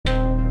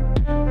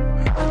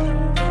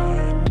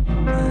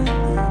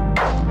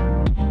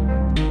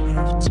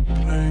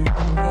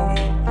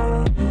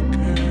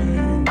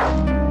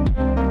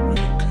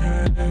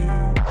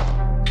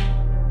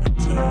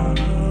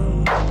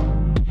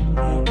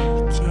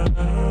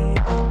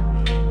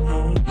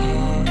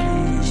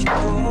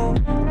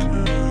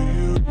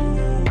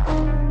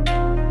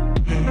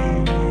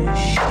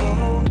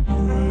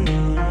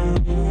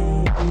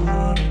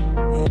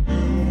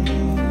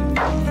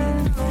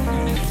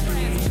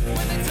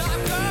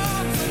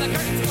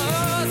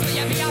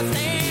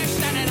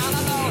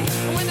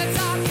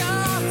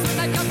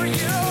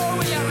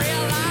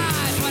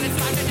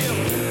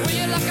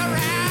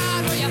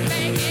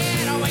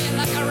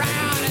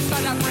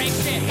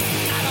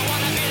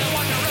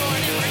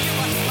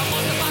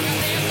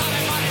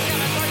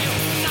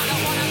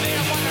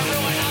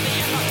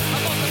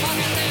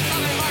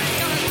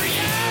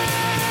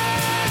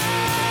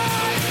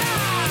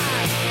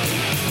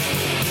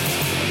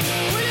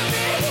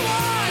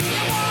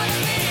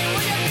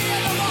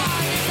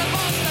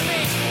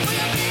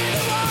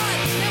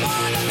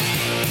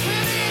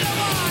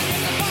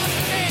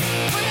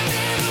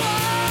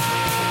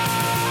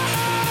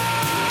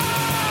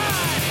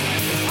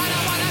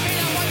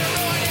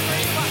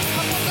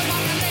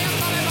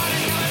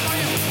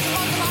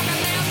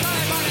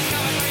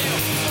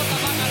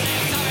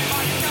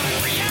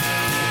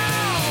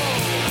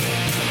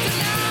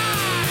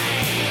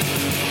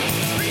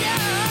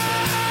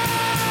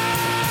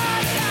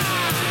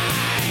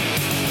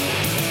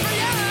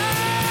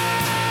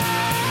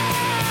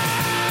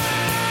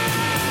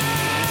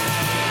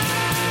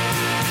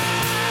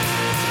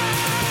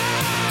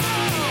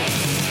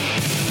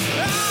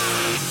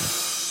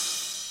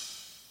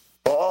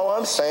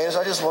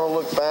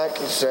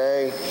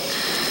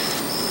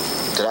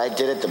that I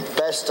did it the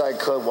best I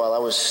could while I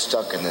was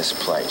stuck in this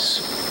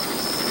place.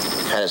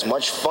 Had as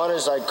much fun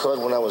as I could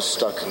when I was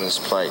stuck in this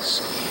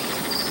place.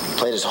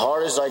 Played as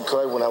hard as I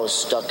could when I was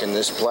stuck in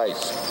this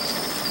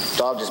place.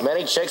 Dogged as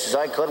many chicks as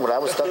I could when I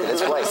was stuck in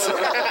this place.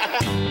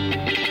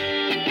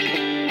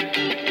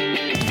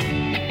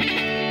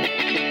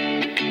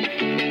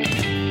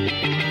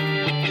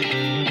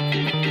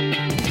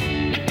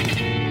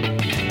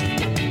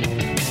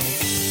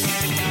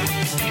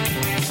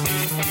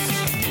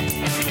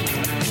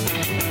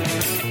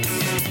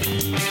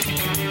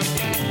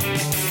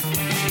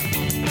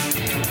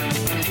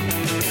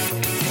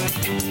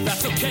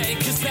 That's okay,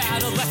 cause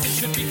adolescence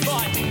should be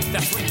fun.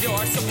 That's what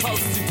you're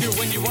supposed to do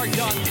when you are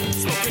young.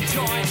 Smoke a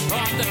joint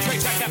on the train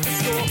track after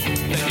school.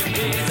 Then your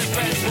peers and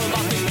friends will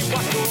all think you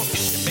are cool.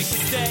 You make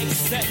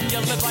mistakes and you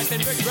live life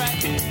in regret.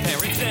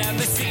 Parents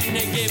never seem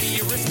to give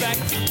you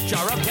respect.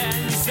 Jar of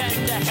pens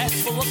and a head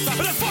full of stuff.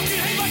 And I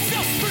fucking hate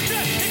myself for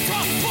dead and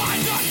crossed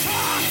by the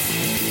cops.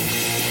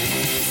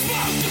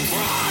 Smoke the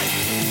pride.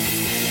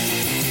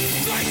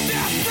 Drink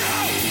that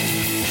fruit.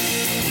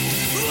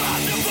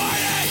 Love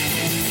divided.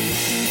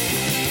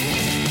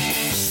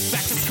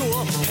 Back to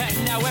school, and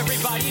now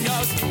everybody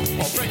knows.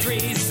 Old friends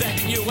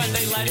resent you when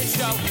they let it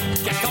show.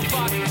 Get come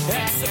fuck, and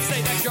some say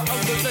that you're a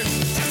loser.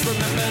 Just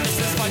remember this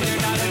is fun,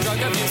 you're not a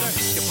drug abuser.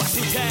 You blast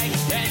through tank,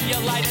 and you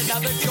light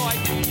another joint.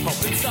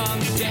 Hoping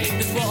someday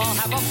this will all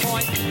have a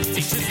point.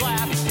 Teachers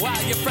laugh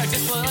while your friends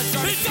just full of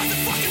joint. It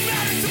doesn't fucking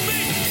matter to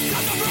me,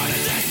 cause I'm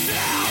running this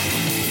town.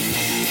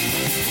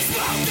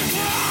 Smoke the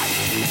grind.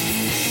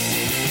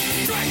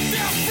 Drink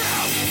their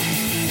fruit.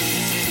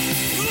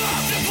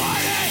 Love the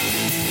party.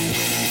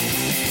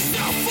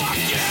 So fuck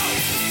you.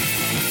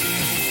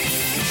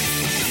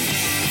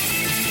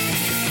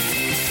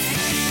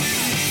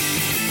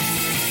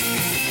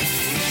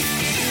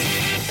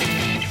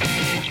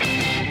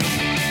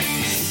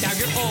 Now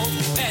you're old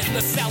and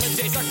the salad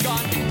days are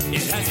gone.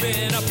 It has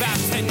been about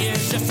 10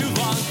 years, just too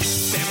long.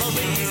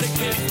 Families and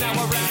kids now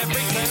are at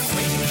every turn.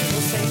 Waiting for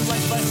those same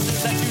life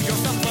lessons that you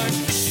yourself learned.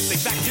 You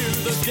think back to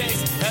those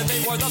days and they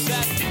were the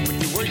best. When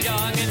you were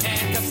young and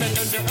handcuffs and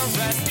under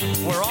arrest.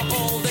 We're all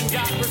old and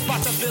got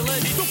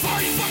responsibilities. The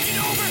party's fucking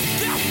over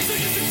now, so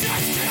you can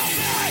just kill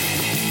me.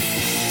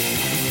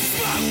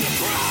 Smoke the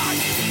crowd.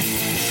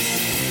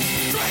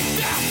 Drink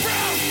that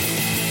fruit.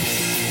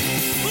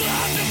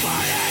 Love the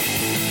party.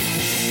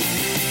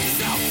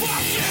 So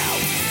fuck you.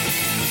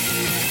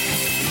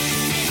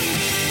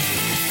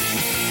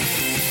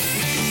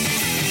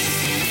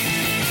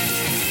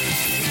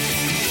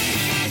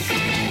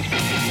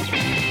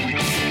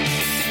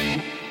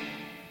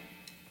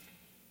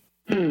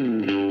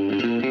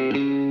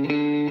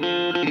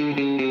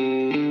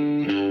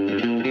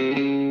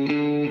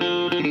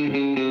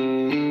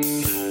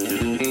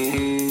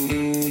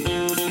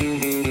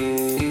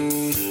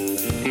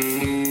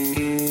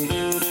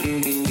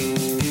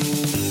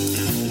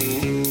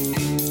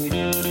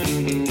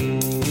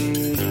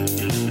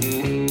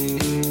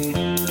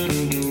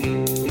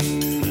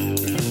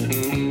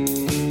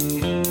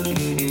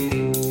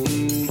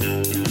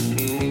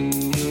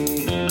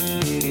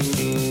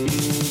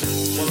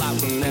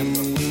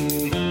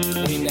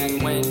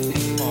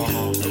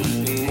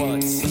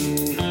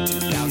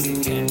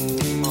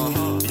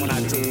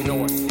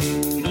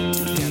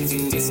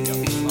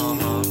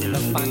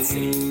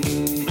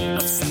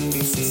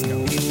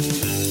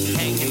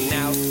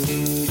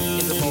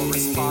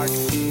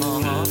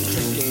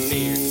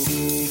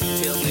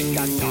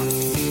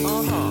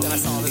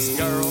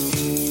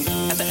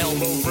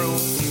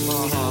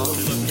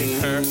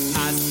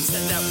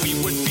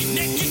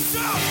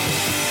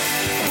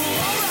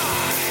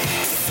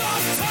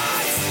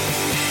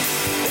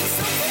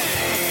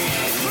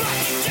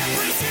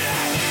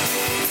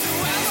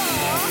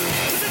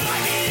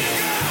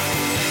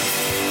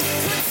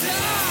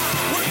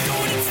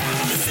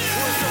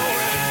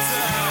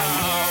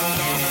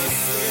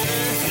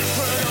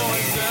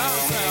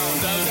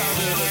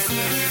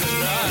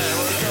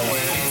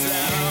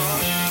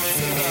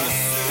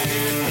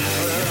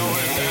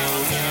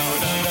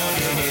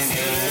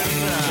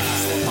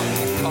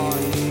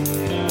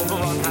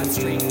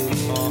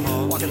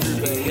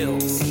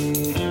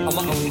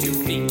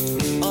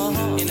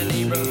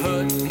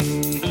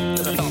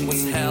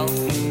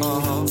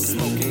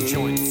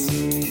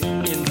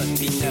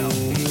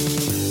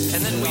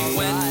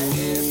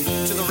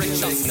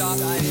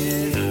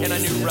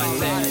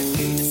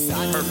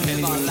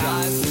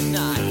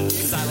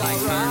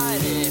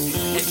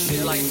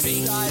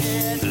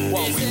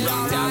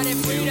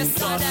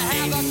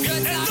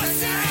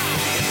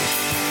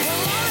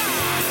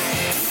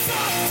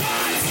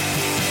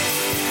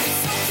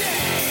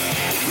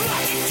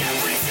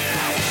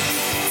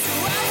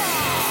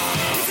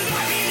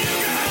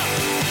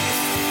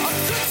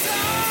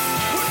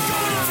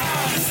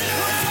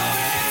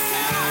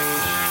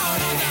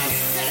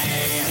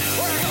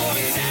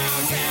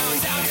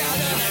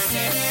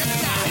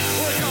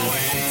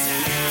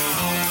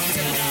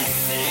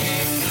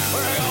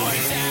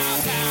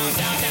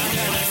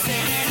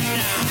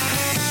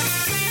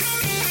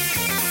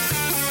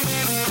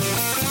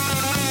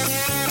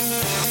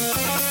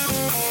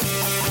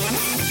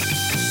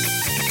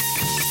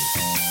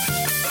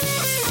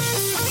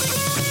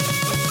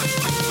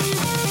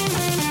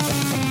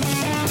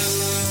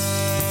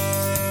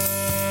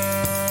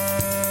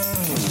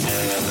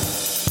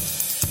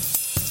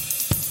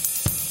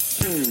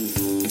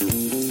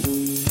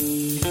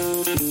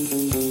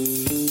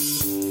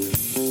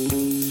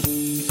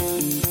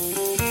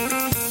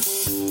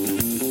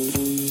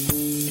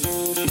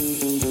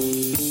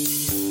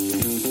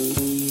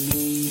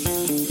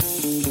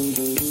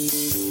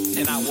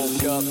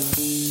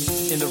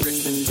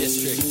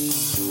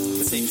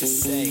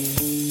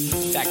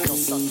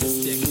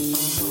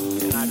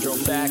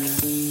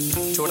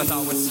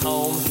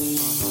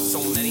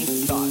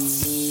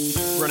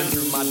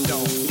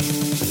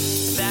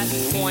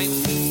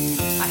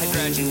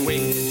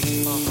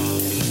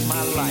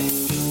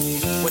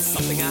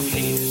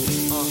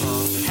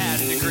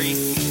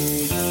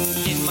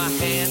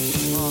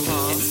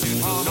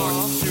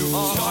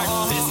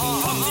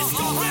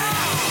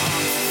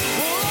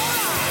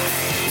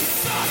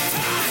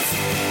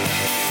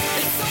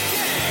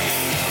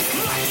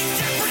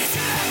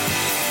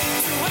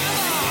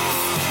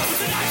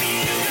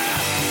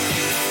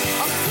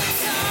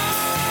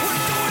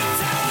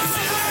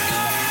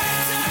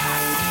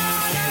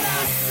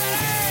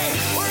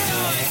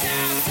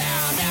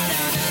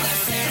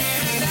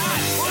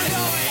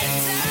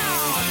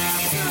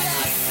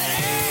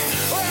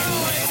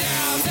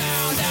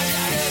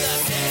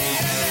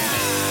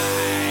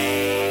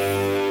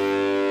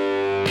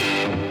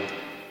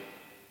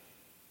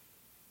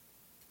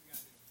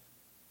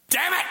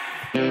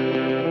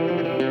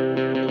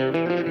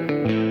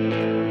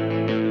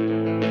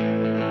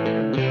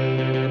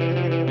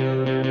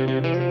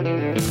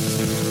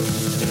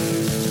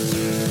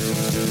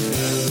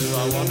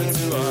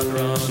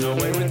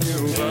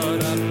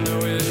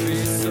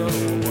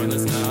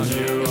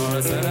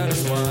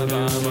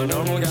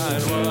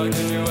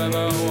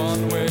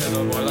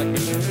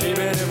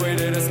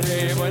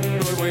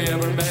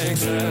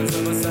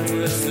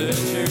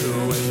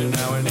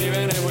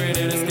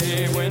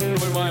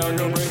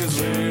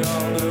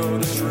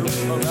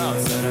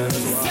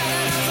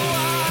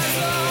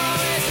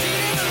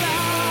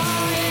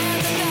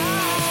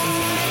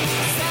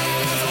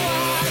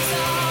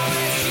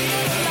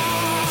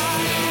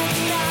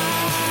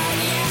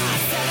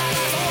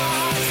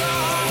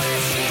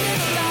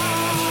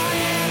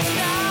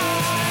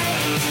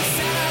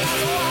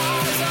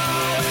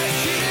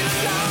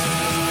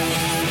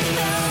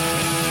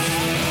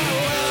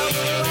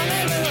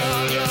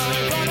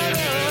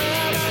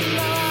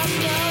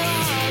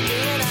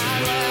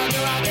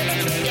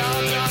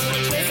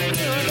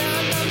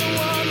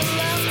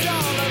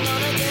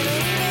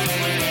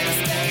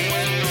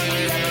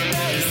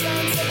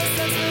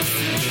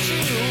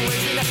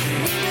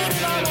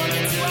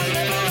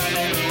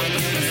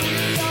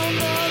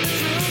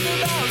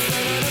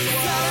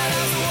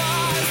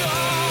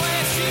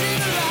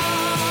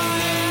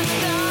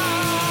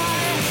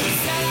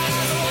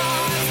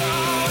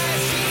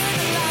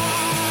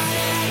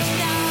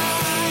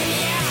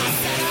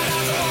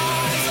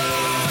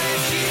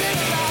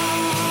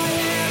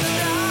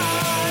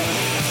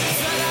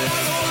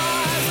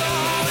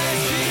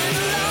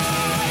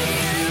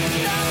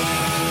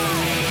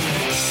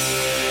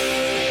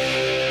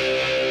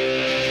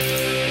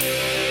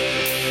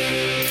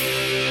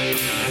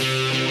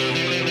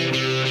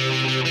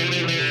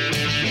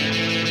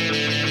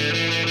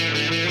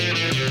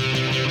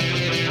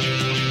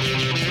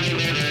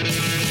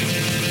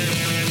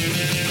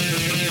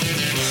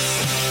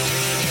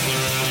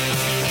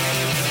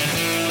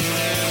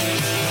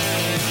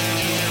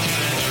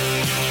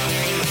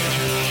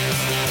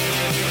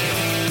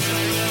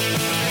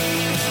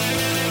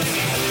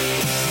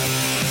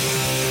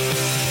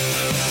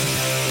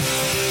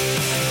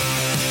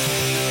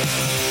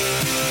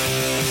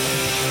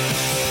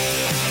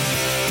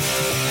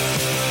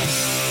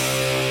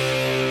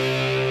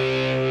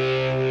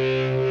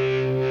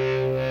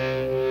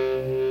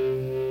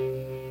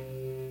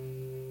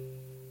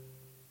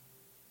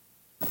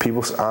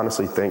 People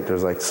honestly think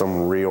there's like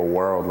some real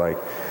world, like,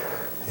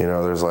 you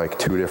know, there's like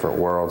two different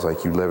worlds.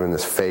 Like you live in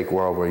this fake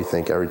world where you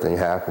think everything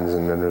happens,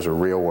 and then there's a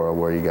real world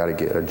where you got to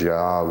get a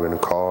job and a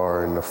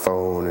car and a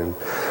phone and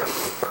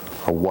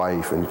a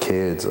wife and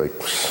kids. Like,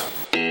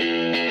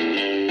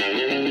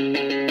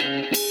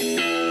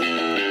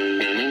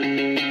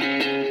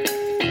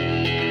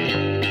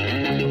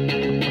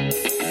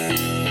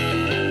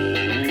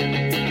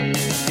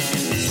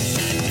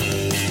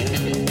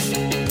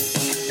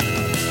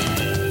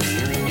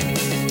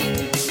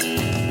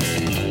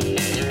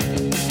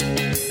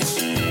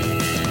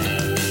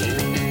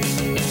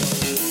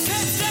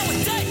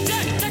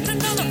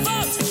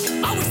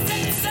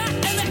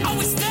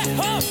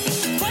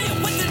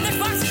 Playing with the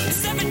Xbox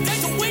 7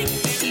 days a week.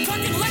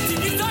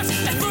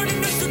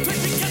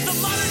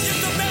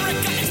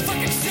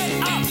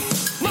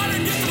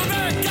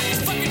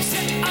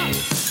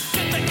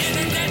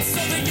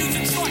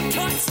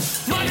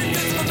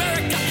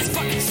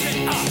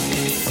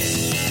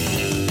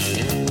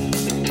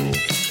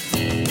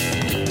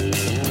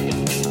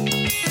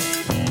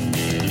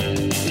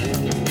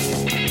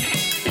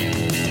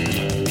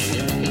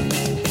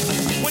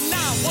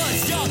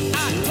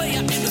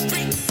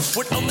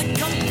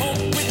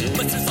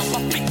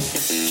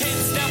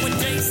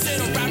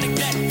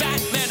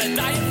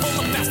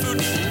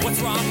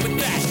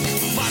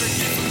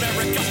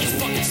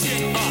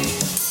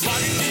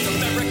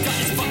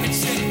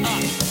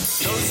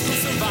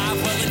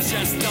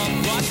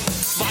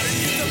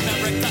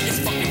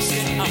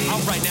 All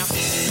right now.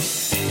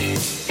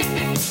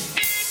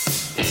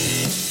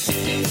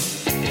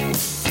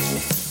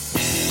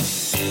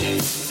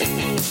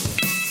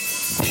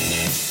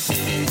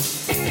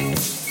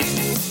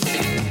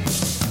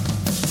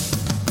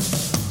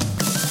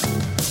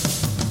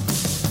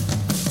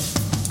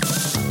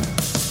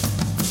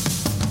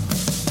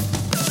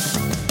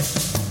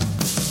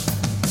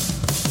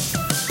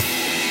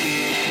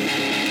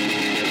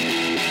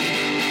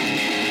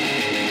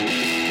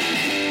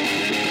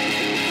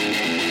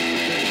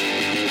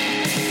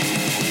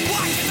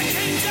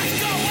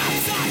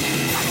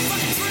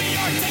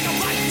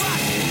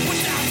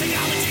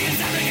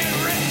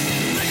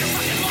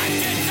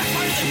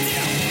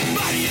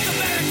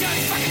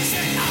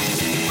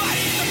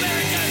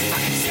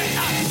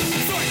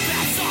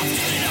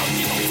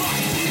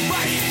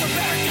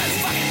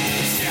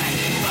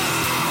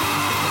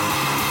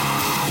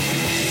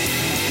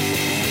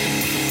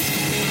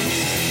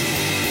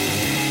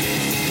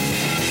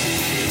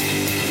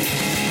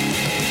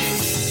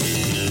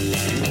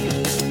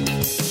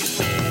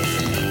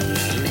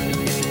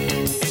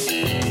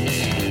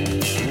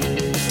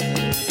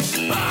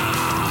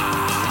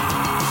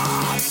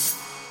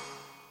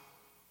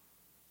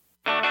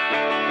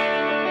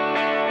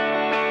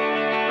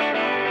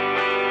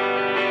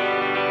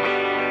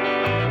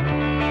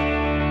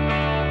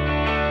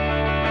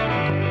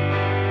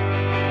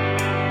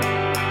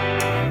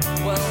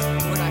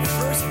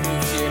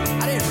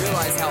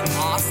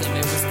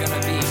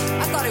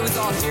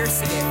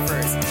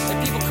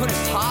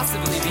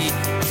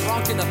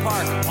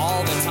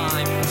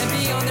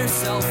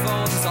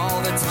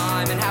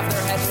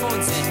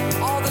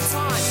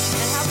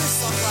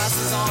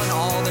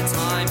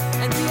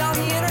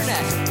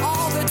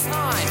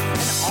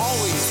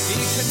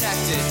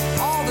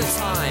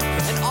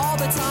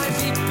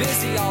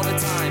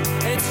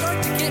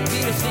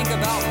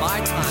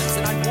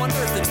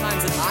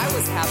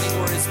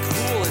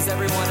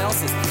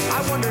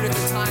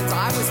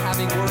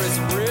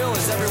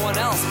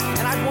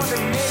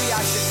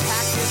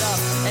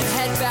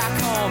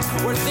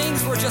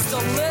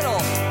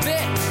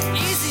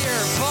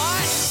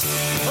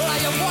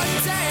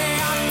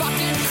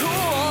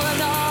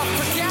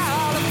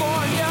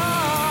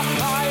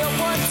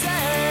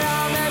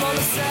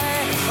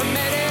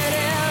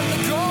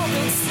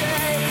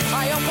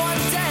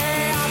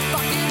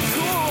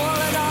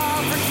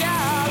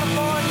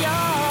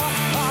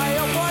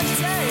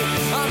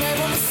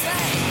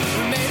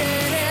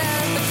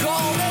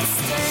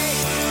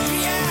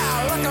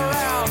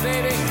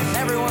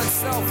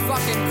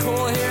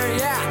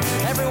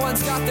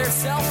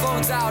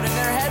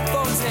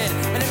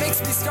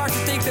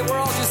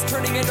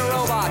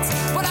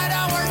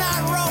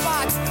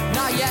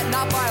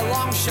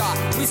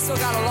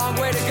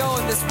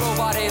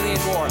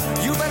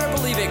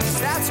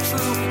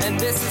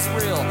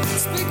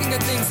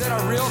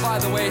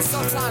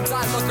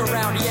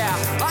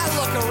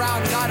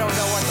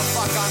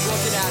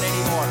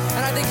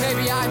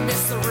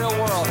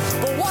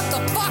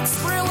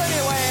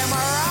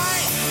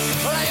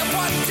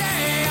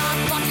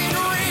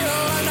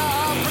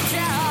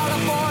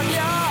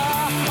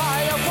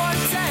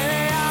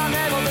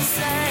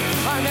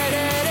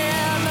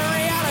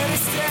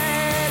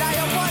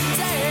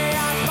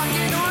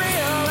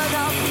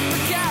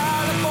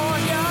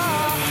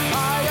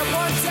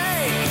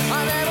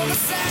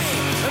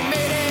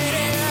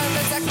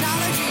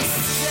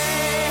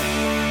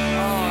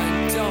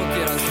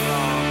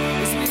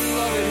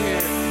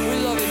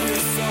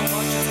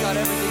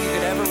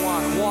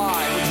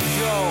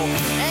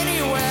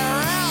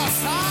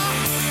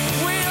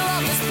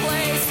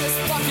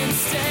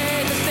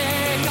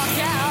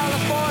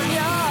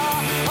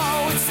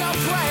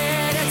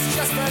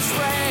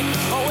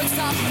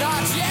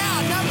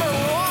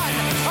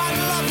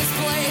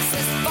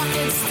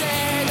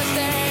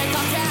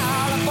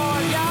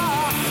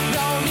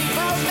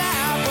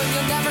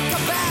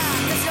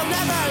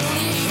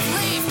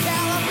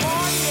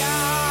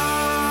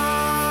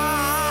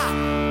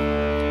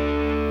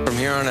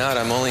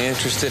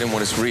 Interested in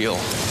what is real.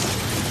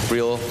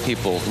 Real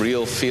people,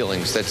 real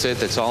feelings. That's it.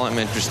 That's all I'm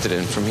interested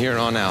in from here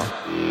on out.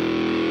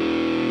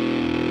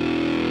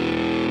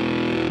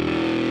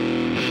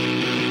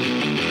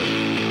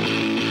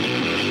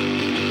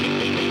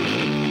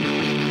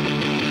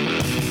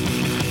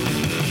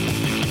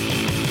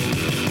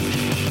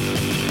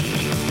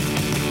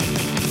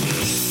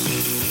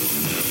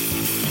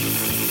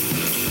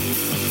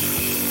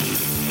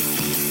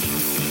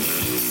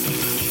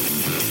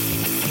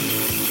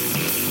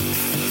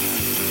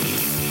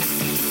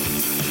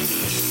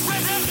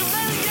 Residential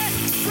living,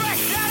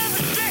 fresh out of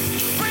the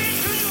stick, breathe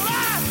through the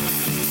life.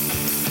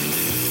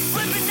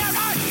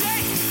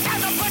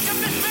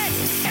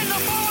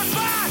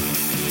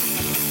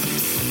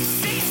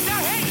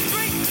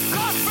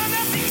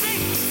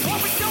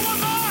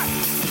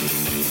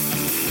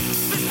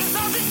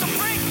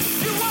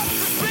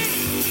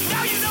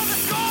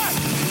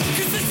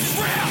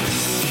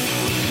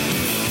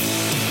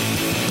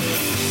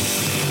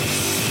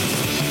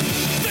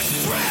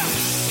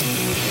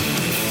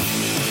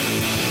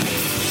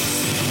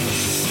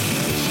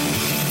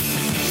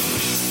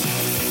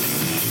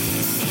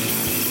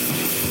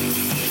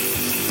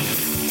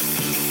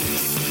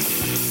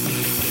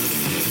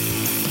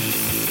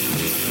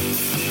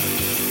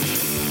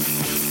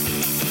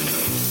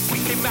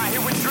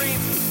 dream,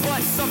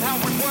 but somehow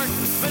would work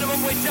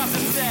minimum wage jobs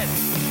instead.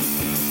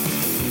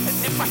 And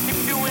if I keep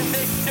doing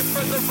this shit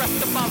for the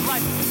rest of my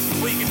life,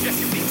 well, you can just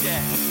be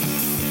dead.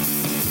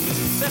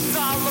 That's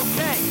all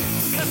okay,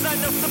 cause I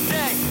know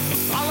someday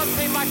I'll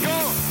obtain my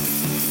goal.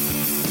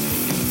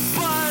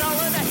 But all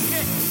of that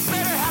shit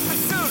better happen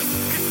soon,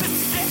 cause this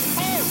is getting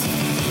old.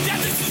 Yeah,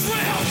 this is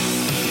real!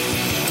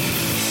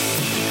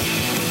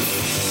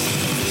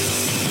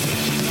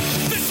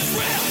 This is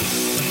real!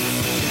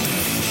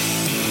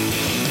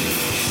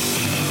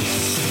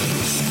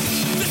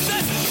 This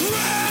is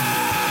real!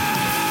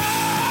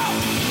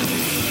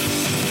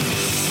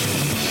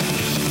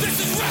 This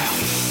is real!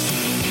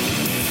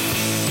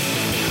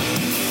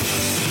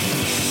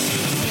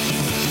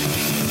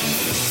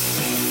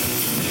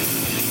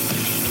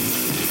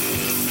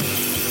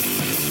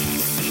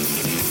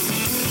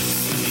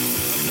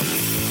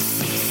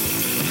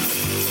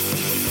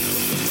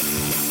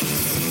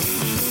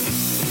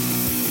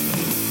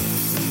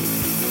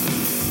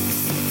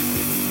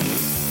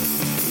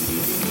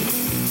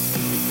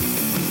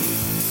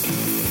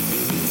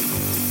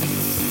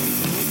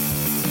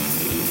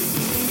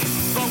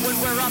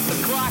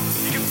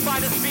 You can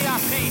find us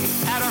VIP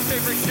at our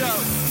favorite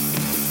shows.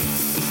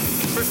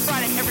 First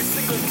Friday every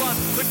single month,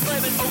 with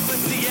Slam in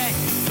Oakland, CA.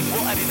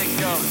 Well, anything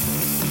goes.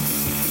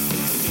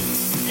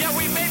 Yeah,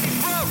 we may be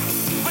broke,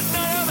 but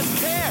none of us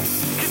care,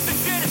 cause the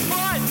shit is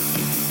fun.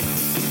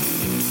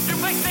 You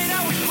may say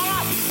that we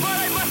lost, but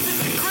I must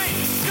disagree,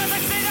 cause I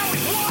say that we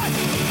won.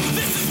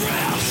 This is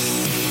real.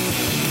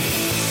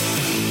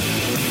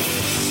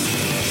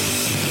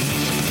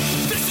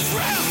 This is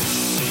real.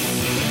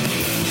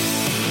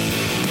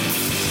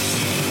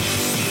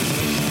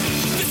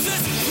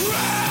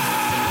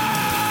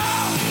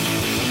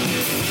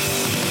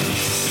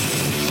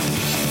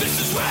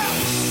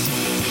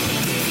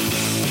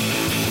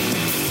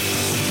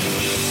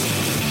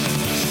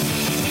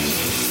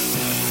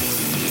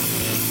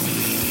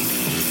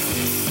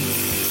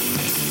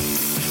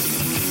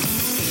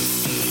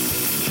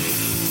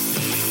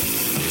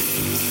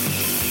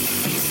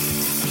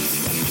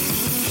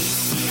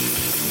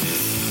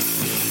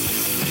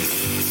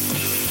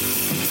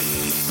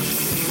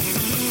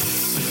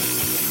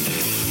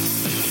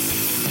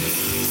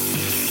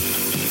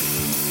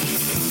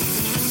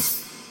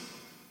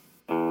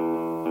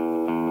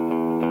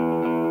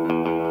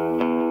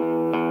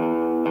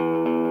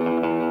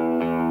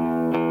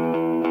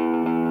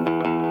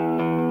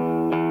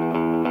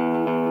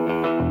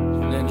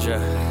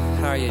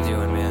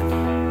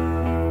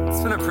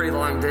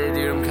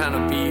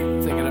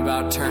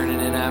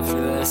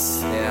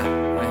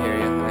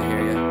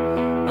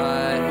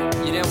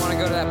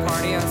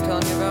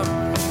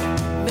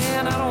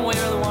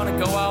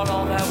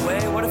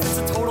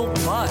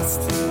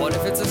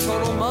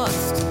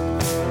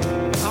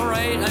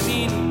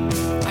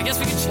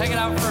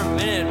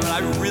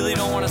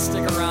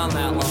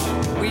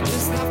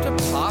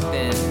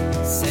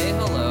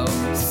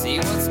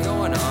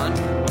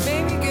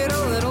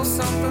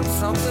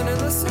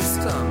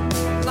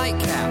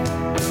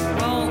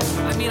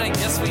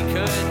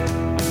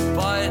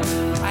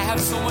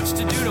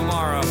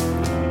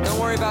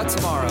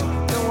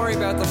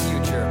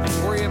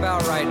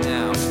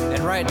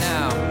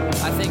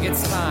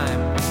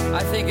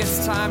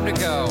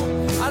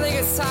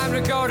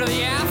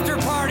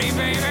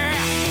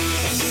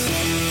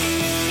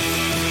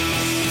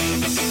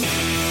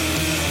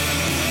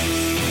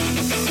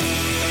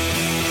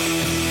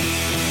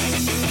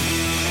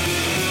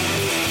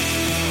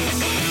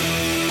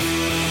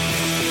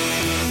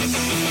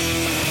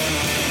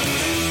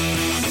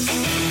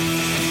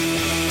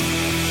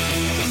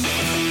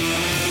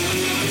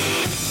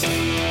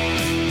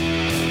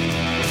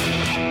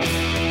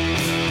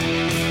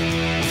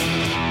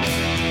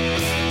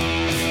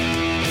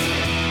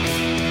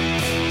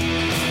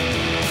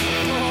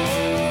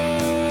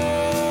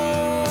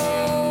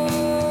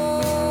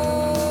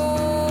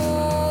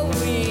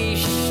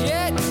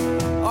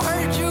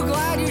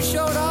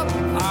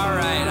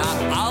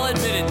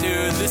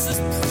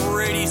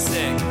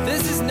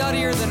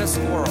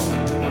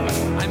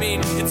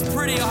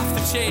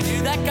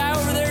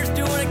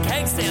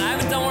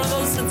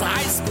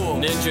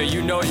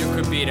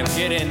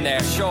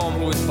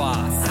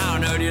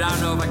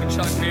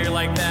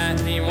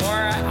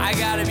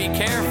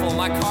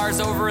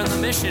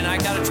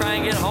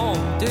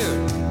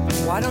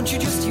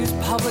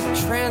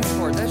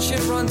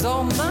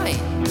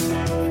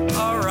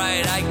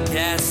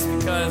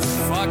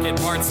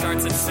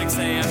 Starts at 6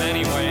 a.m.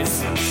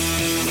 anyways.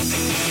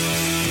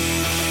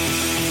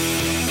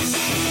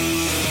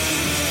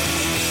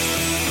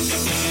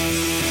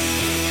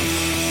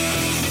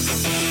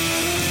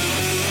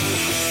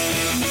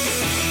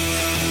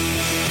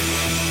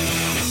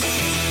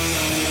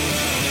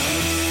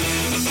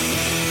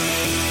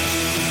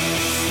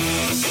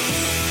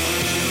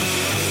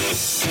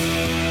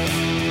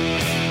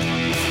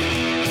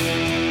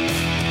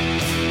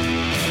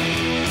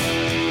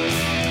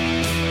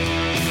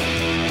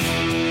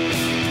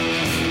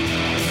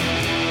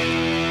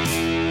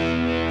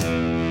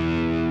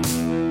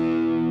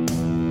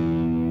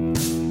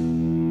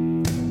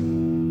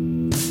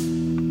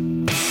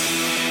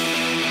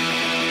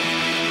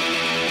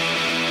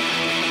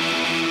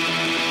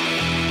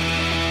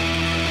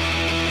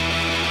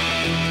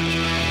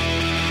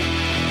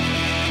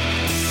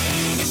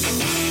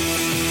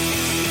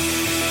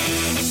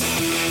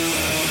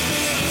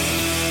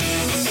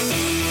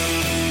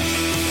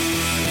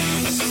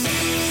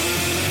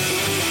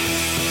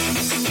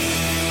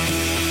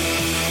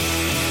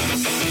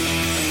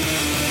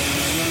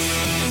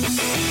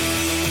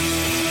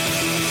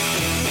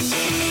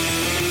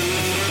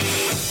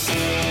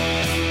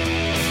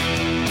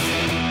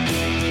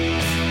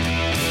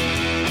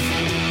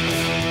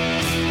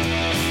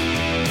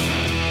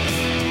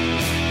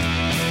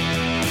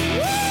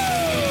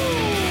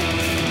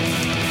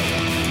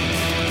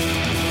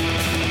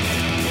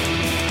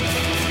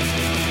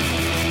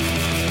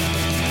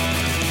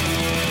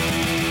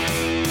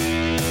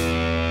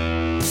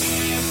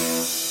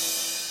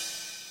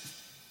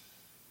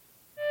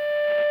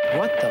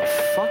 What the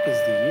fuck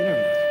is the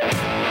internet?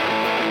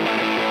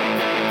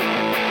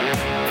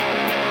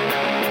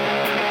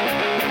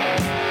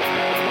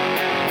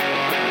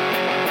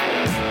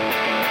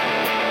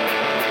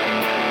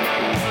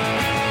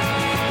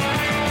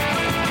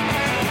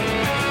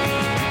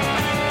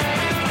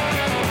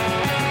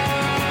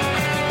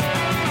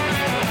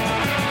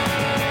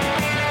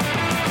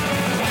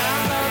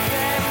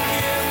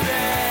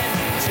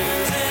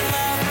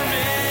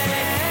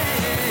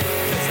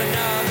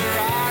 Another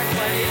art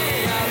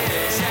play, a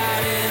fish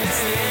out in the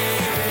sea.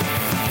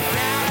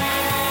 Now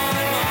I'm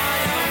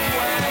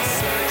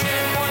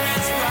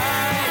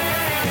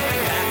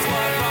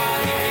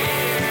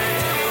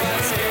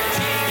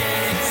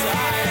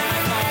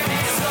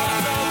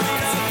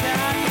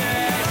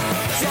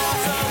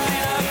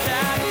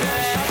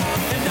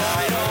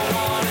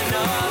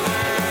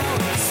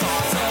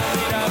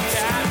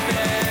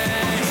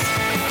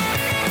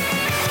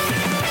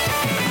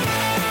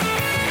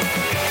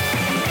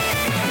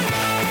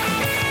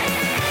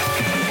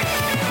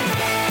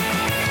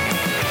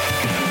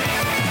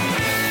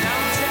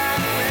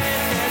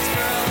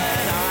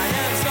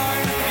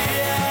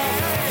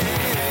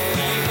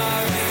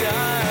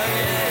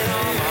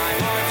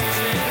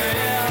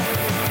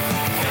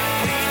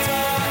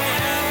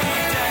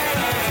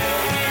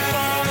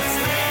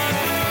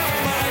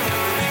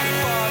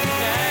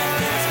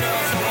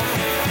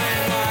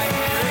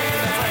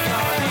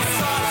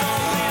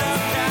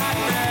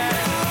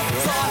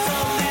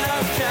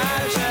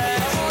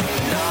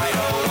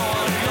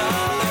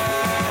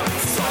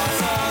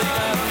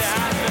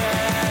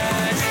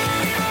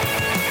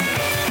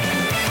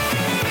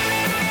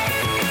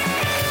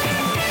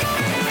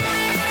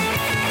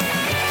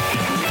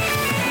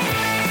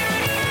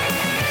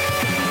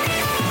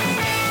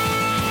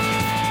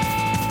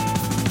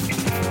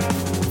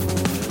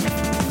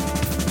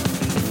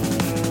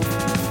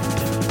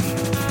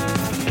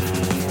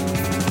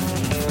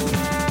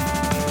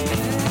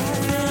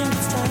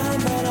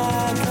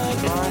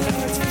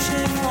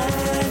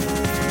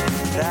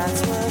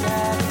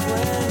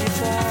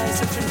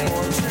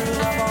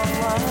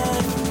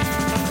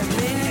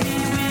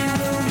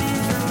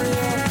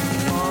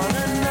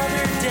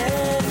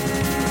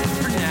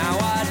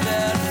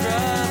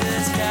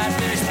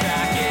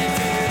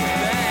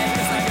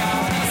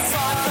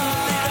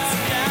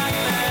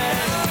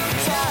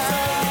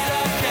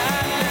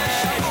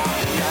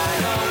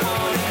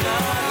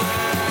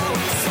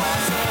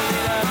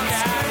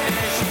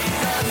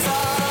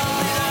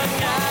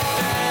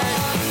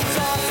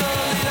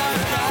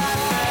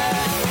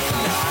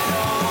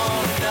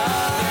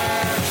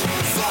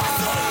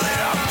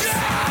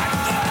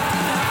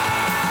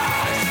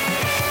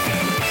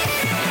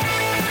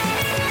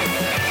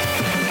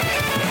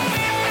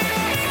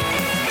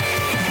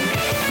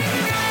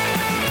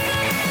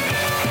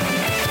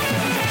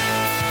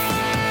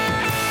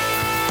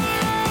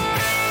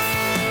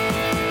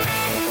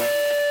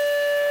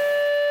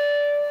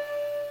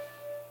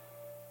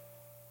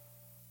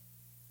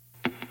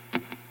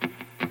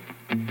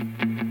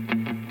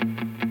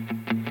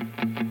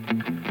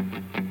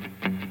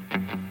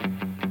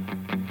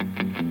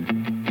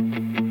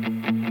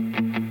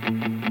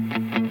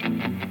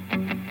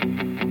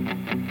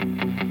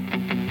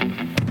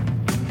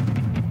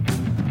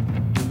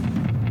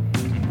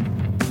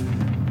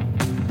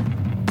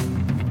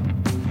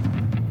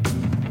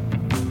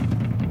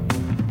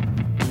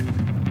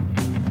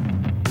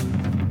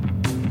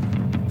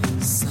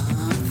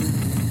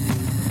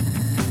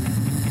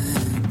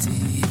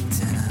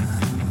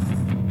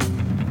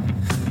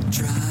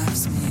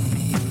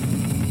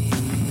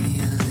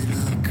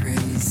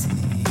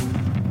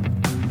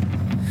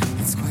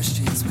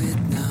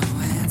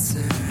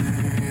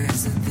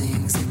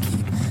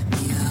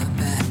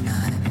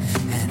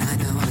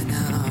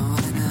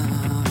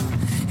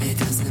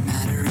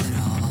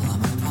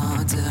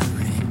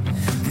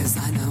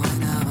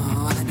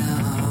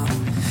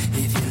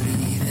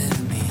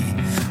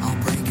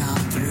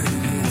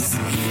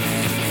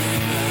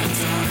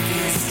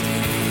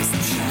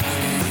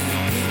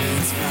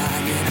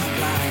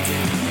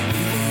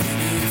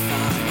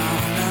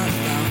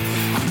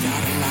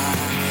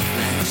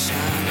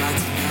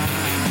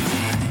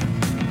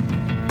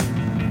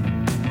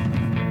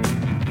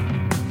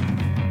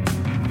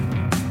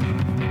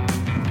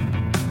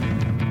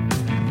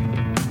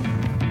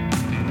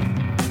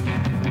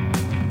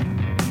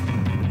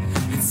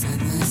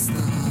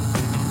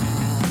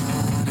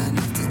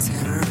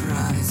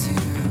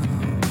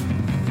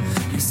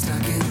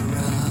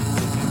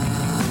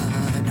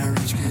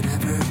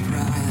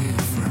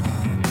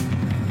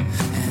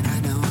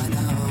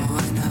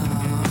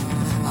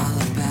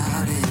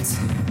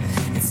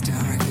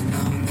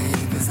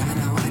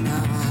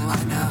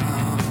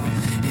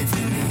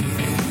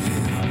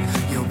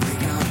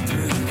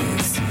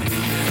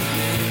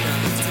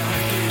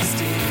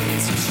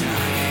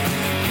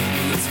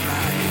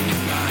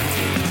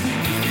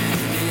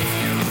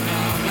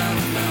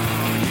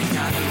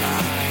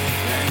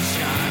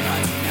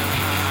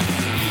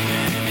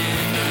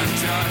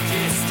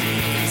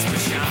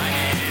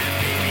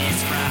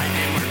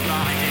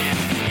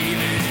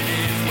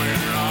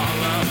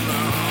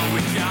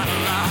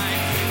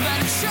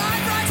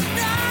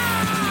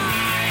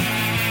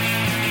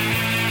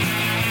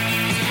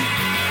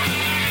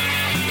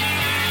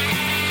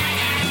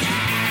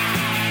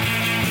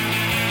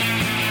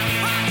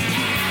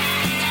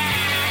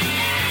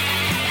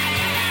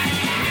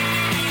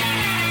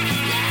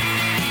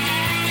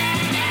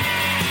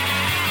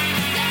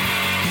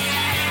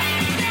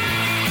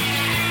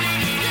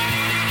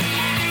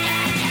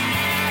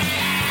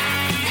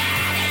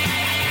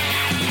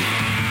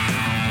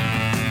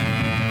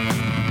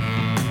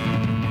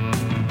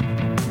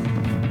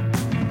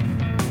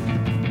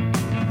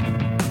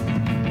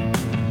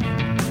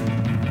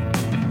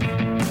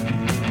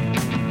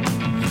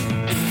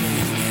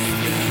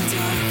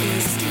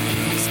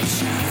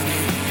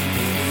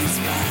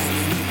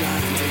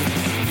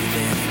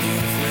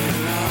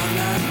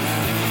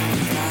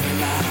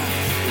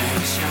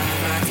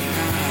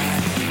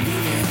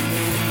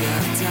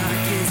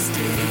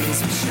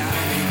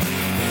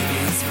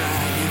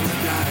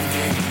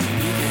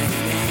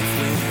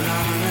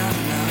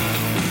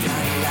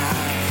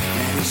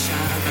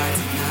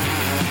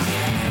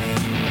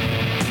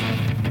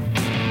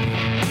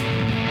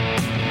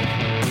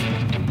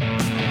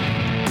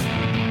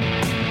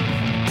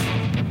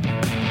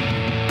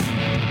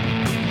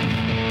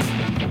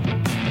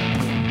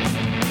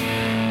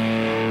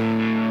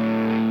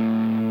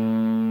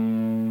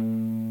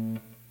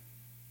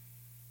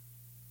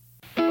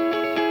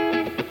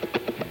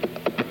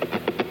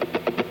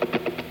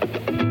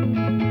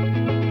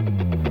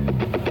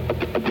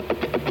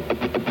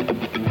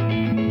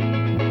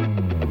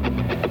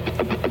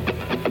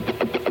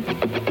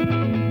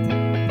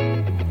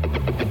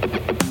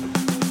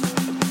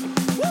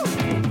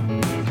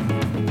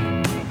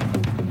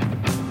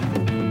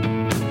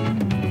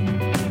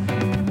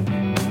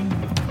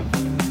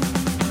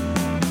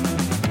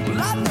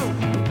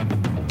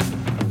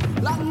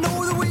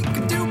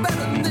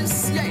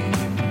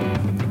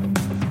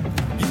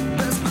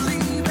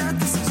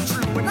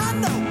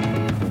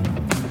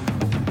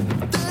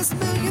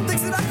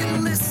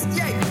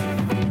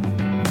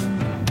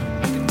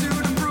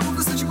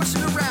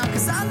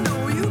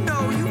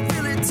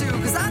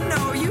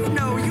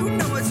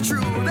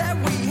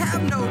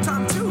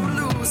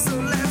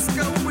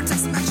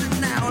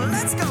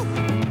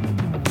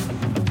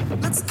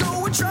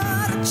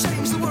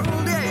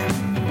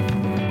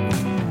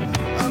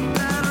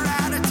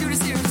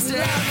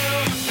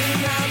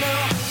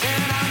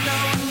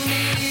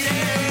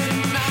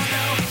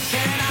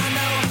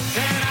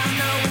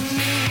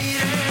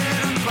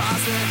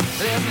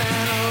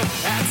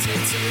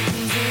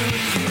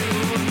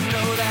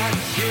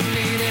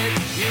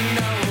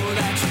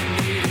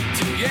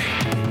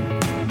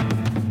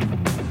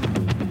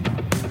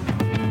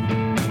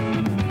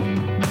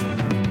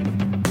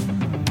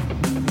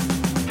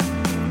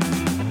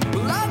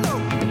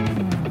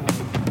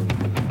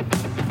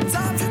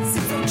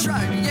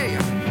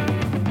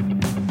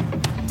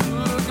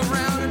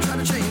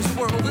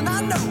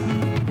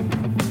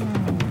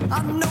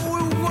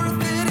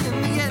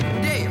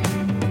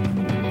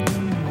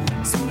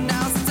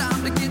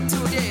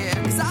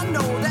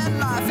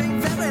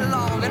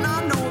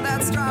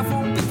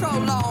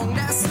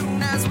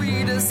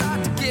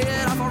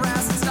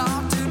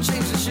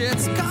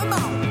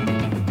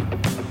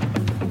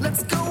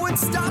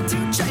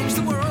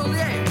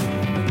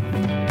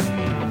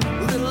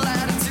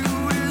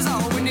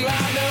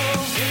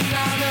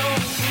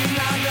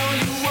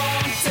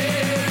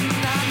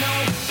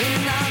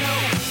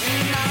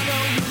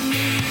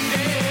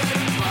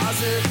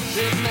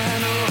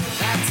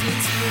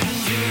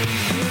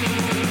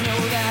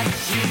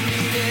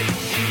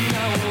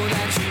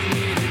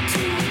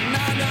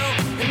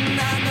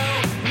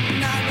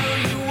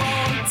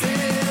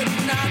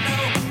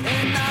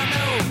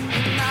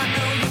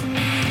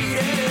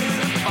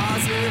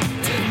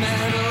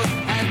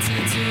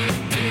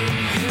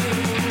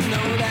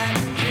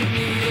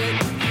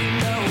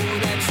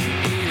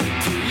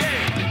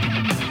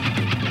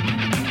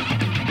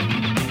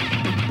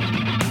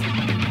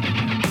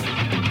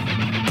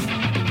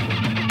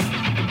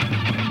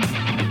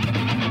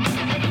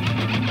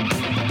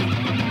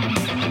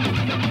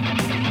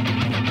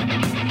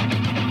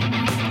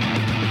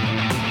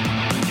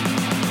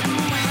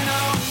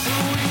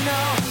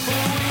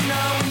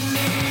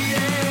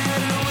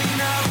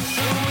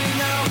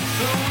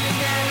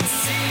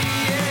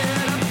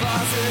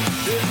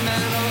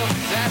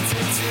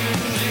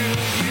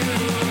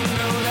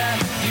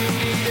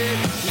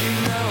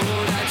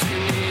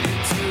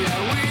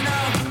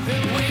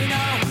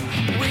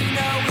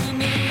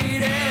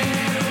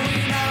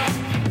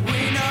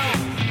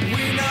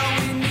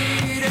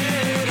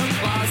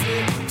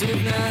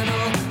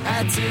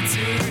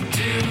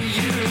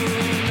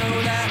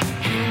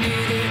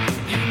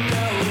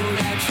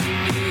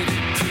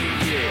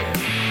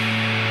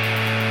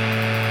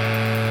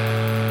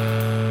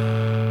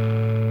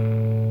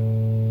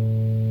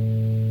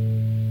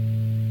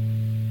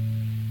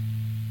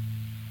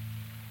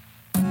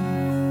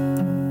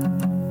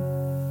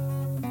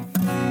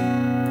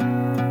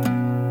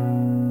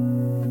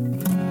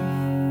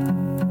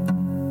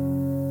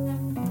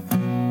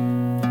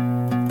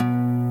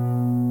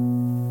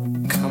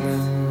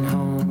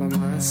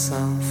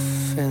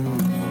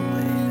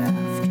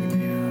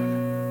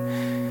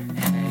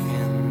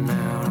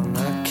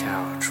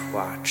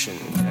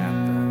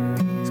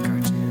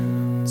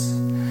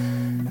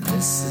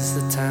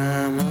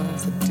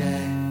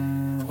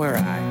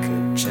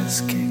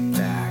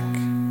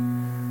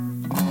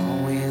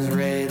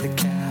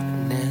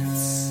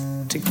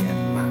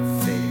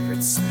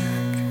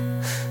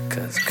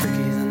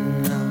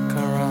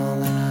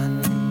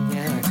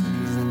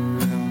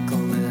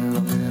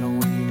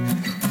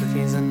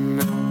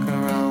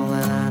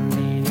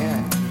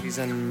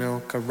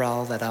milk are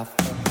all that I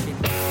fucking need.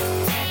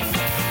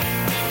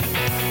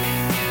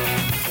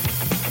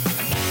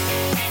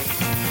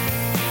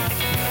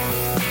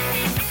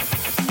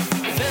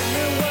 Then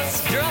there was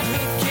a girl who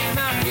came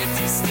out here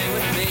to stay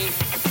with me.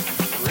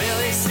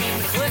 Really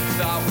seemed to click,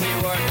 thought we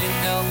were in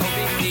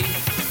LOBP.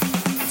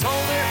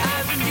 Told her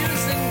I've been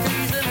using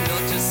cookies and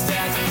milk just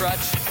as a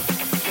crutch.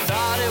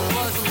 Thought it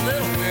was a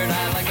little weird,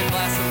 I like a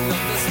glass of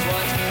milk this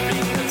much.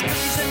 Because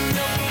cookies and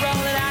milk are all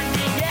that I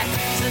need, yeah.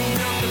 Cookies and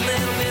milk a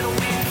little bit of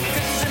weed.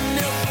 Cookies and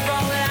milk are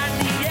all that I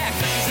need, yeah.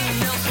 Cookies and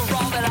milk are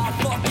all that I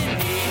fucking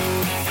need.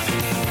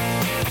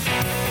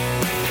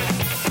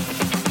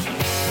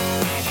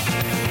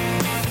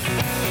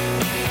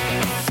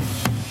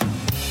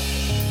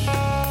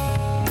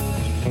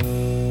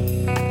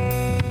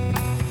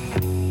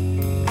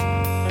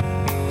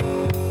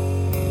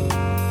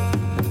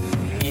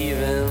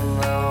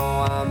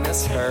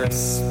 Her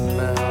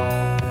smell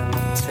and the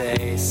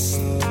taste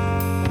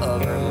of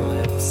her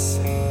lips.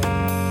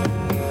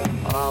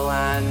 All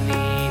I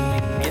need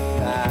to get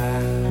by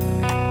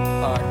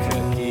are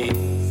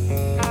cookies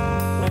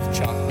with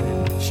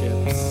chocolate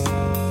chips.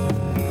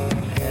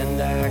 And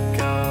I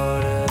go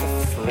to the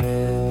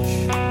fridge,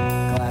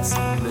 glass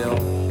of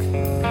milk,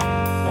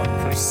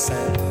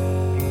 1%.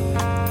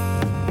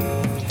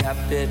 That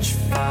bitch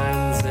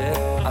finds it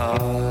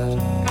odd.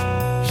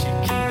 She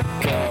can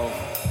go.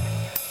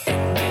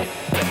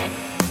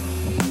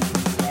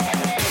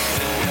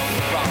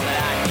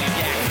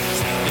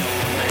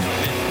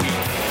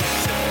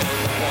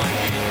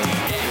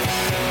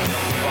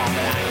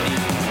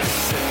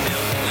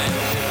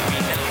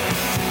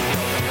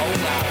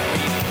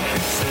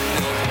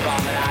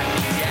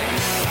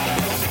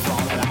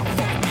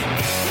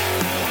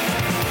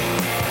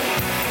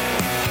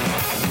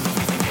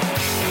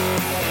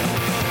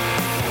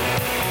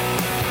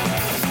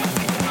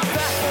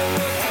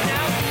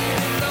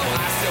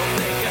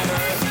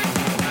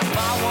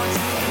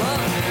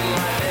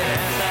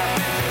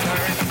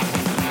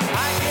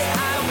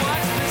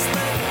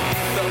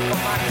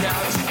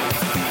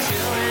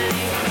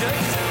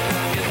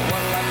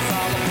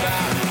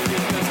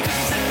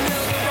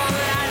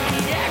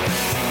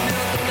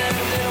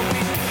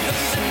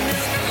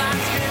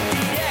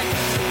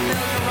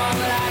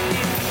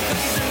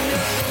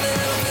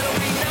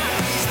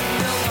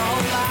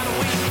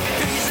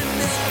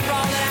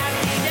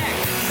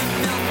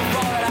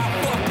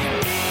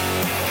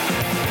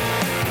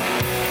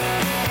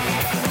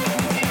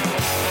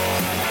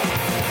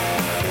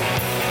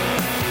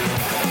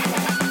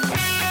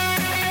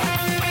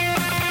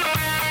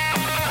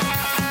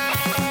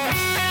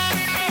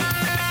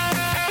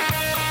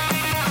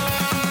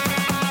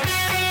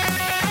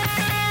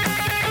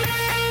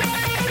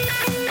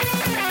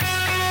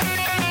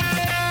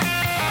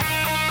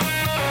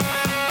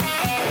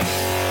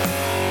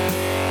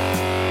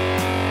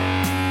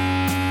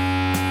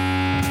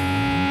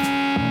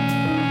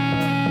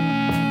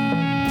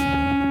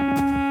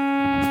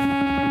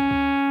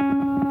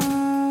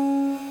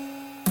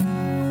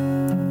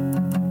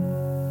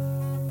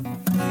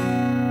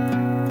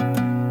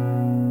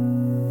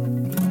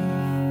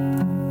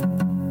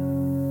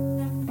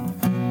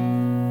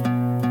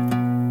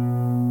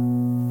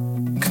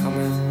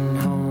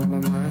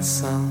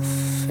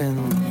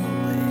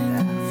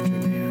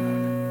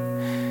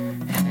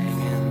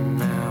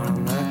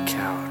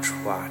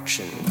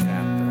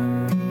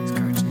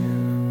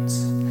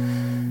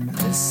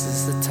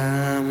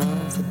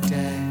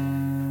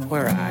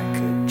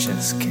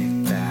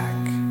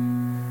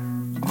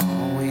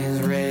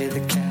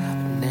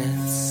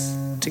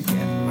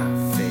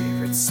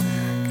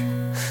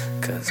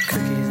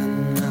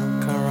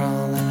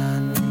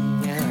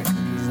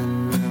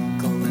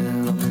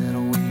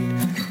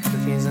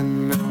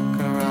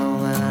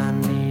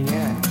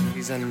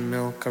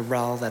 Are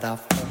all that I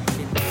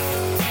fucking need.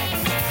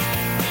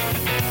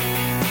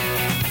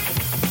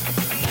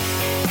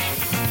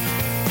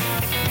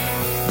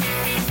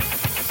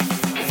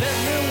 Then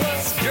there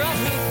was a girl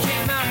who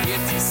came out here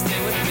to stay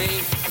with me.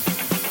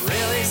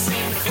 Really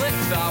seemed to click,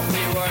 thought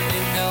we were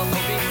in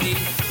LOBP.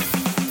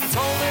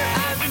 Told her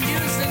I've been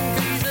using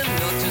cookies and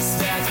milk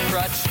just as a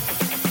crutch.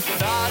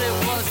 Thought it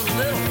was a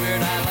little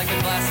weird, I like a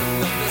glass of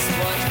milk this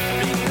much.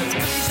 Because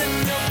cookies and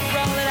milk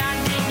are all that I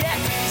need, yeah.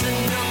 Cookies and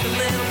milk, a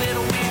little bit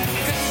of weed.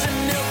 Cookies and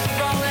milk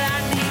are all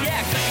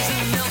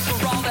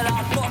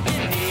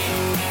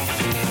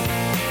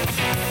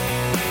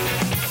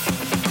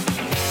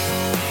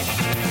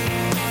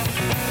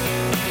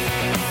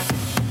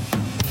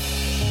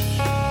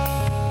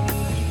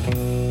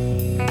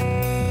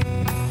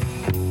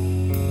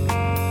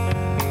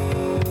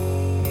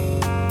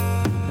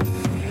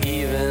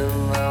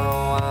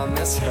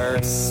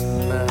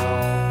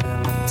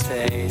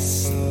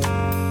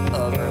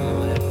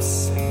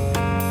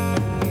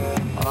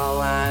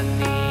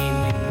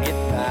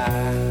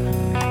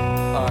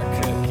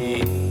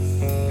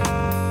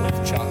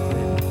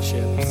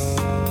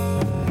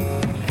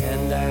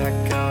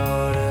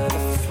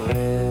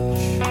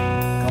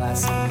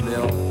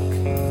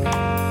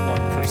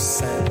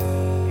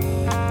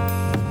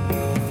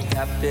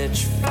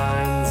bitch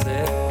finds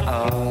it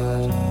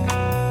odd.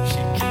 She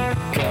can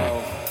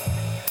go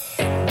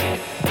and get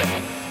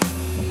back.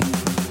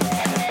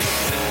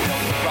 Some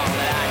milk for all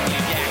that I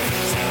need that.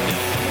 Some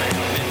milk for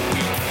lemon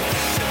weed.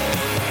 Some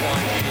milk for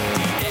one you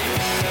need that.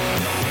 Some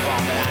milk for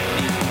all that I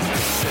need.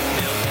 Some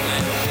milk for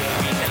little bit of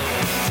weed now.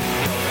 Some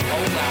milk for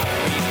whole lot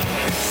of weed.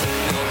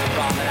 Some milk for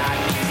all that I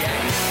need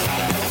that.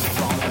 Some milk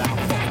for all that I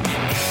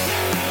fucking need.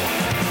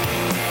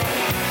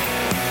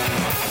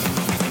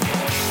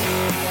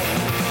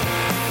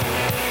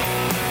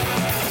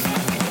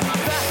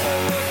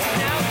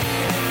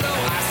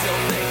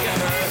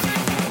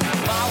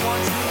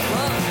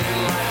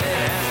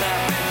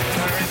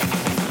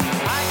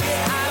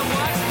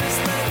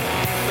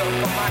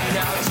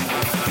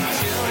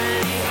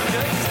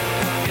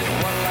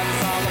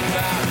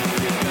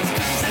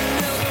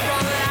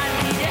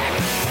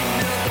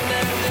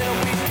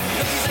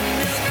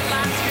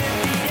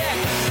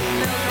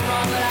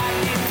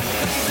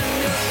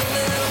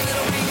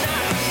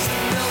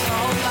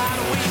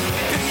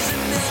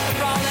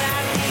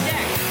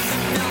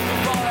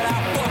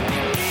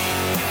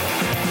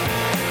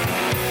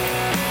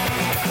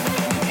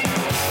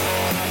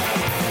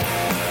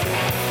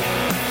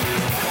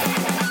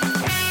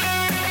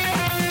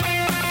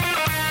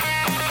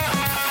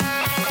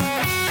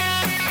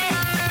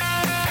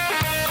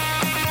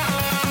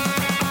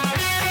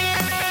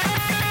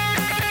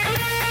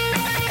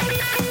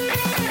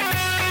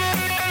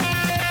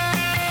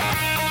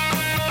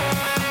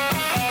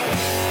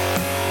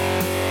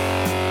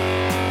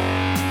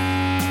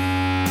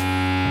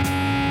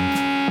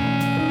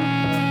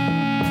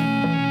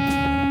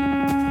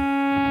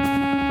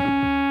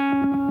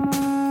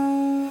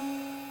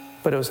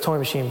 But it was Toy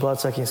Machine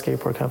Bloodsucking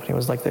Skateboard Company. It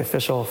was like the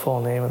official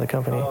full name of the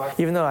company.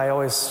 Even though I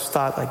always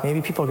thought like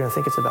maybe people are gonna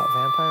think it's about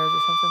vampires or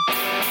something.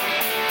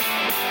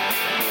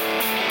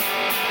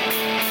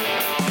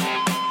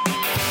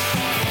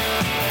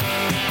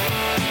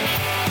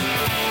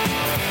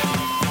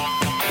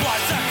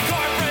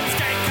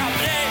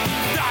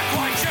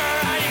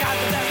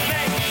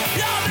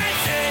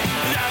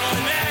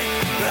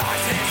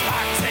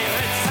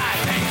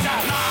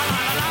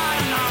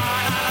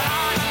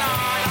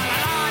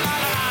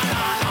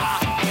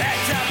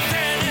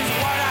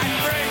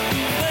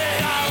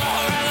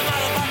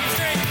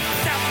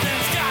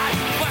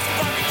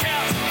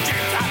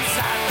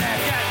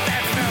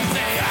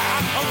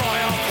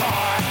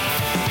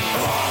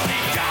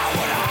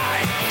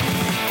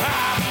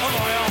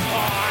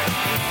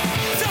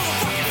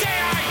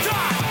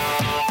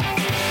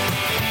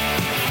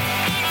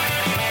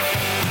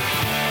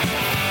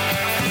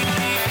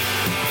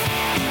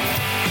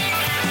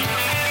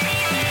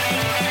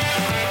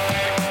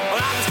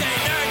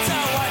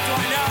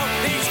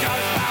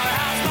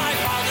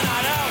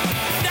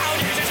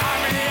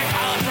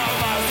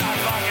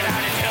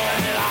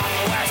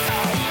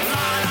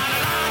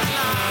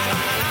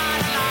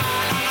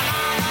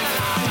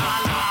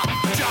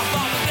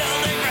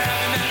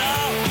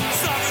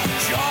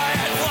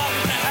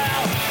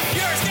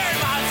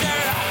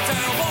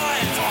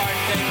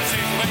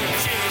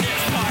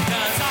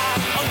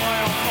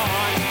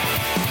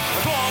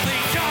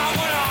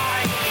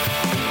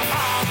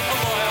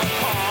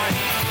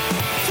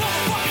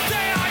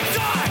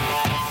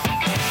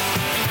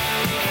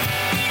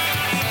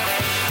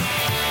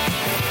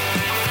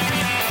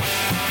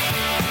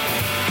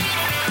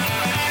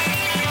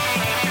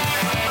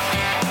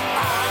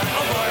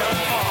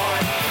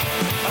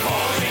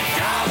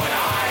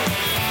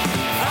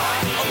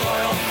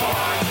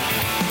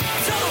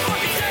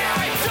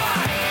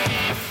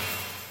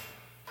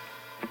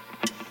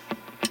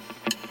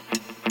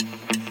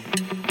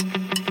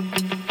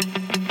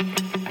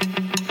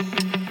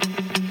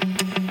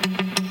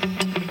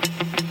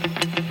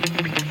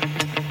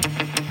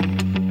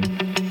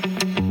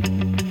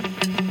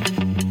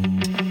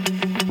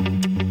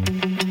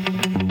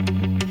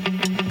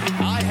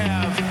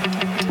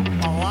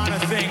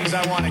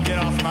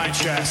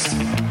 Chest.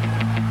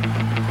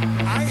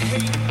 I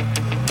hate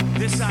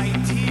this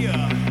idea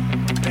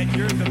that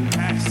you're the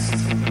best,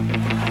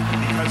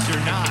 because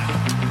you're not.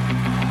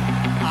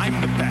 I'm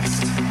the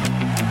best.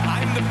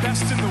 I'm the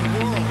best in the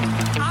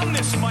world. On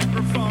this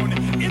microphone,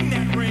 in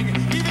that ring,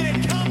 even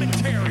in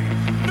commentary.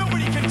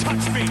 Nobody can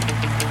touch me.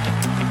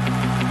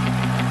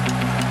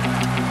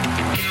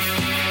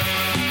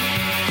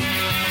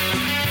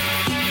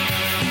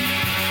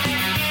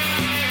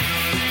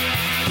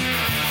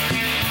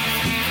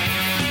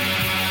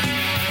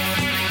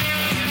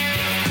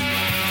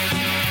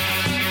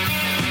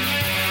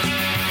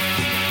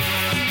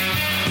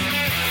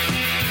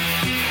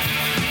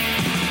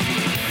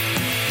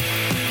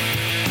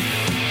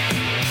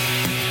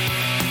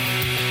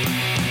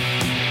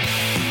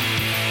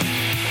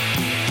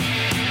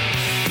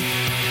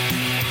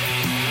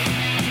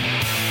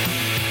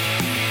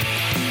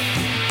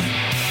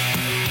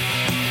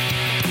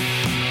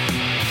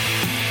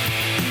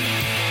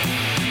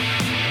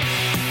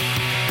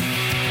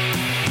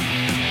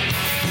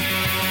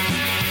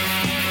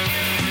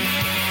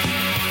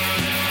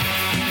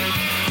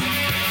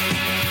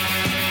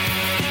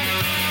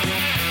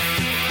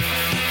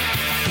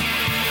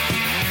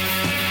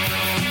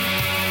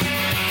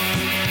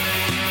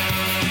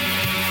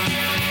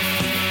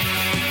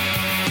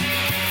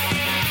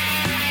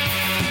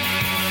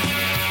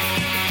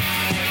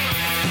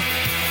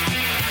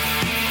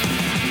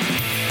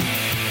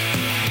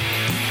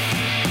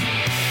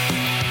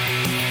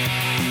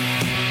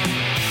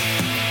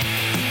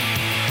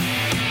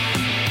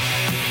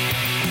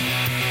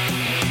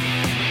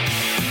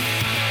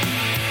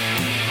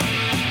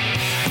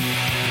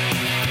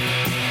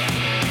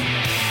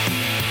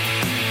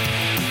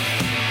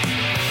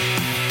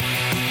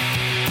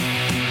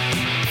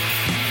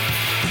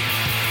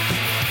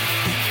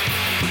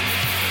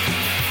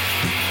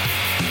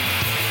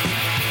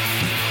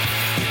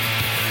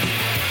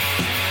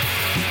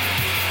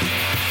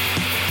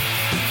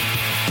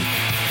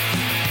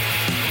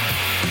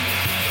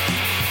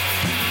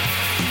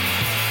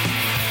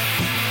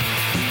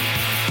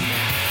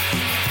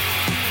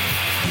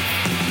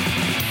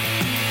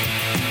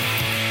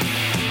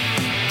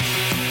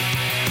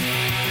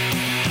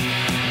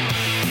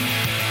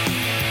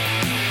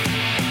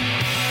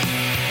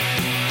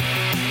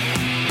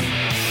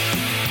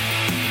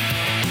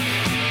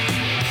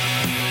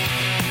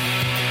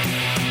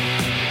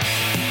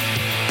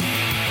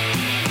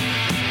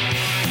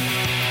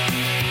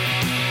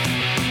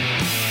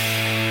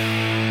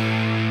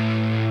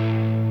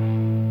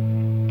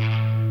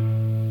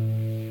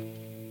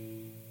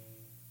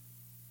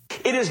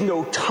 is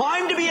no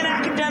time to be an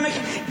academic.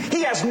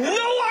 He has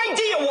no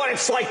idea what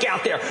it's like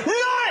out there.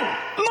 None!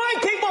 My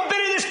people have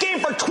been in this game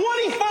for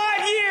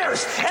 25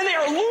 years, and they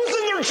are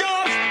losing their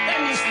jobs,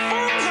 and these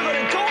firms are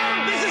going to go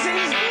out of business, and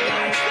he's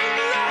nuts! They're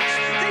nuts!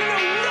 They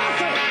know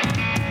nothing!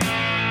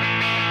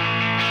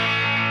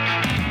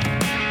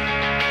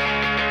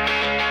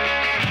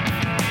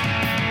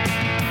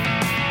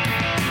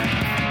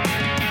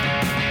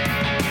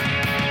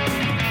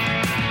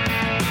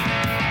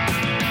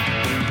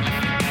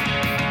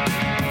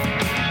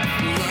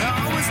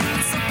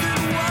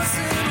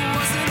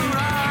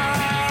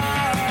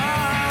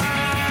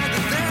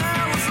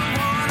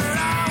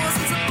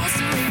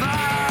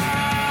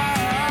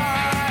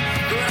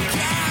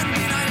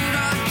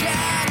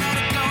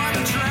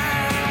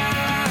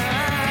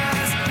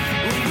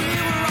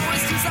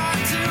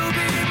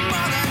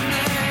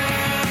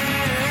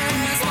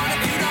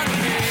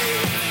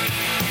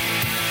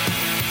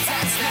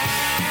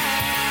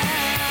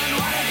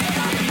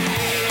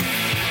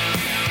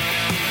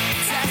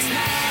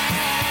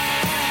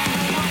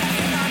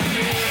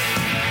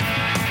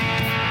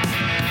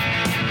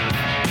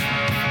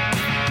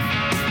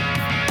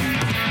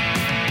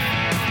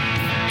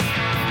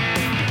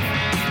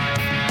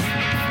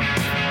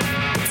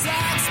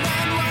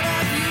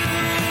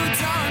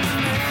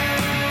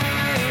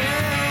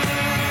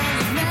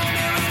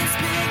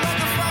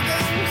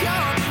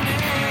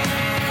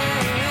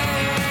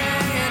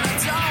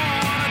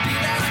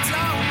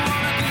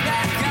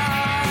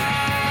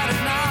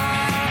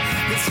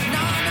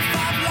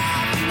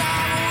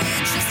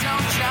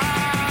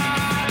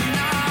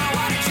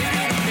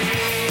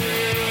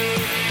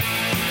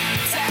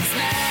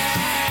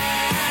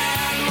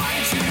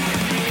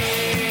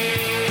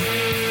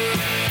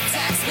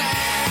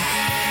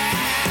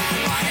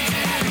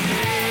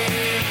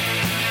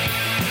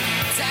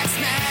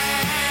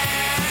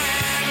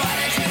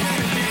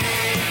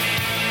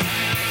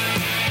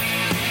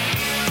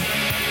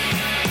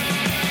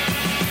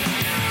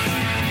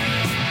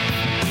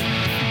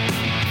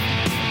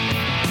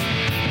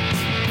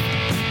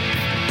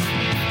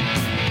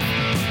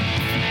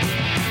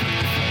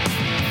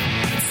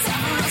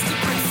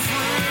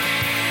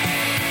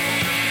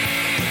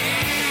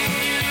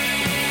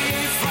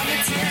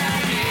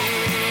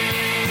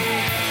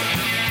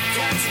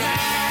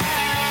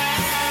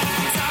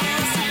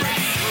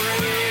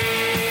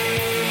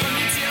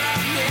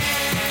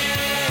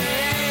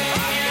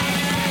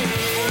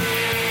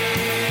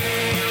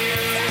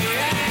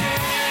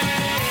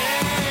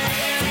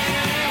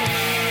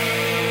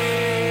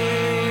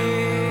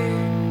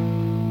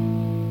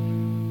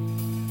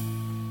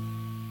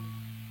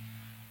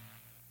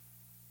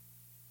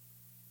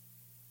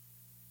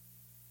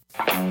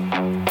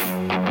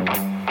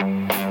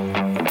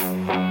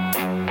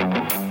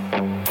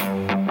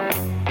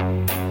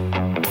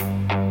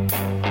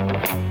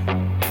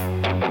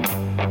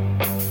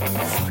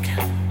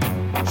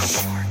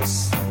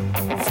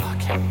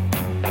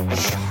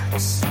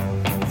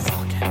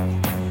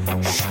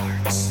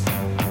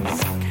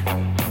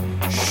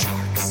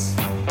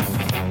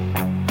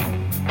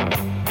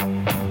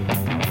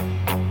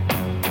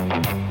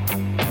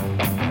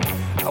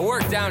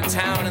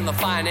 Downtown in the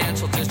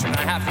financial district,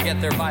 I have to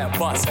get there by a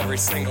bus every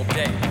single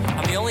day.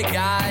 I'm the only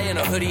guy in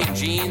a hoodie and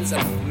jeans,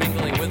 and I'm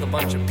mingling with a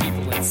bunch of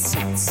people in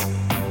suits.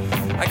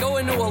 I go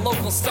into a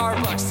local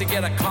Starbucks to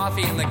get a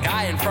coffee, and the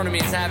guy in front of me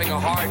is having a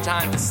hard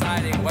time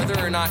deciding whether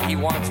or not he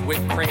wants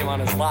whipped cream on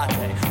his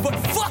latte. But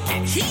fuck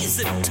it, he's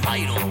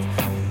entitled.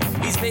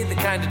 He's made the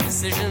kind of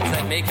decisions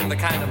that make him the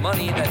kind of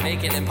money that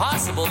make it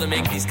impossible to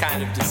make these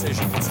kind of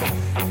decisions.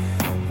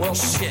 Well,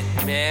 shit,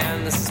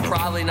 man, this is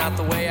probably not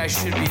the way I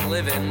should be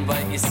living,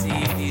 but you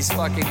see, these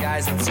fucking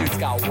guys in suits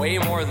got way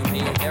more than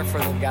me, and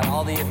therefore they've got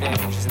all the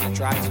advantages, and it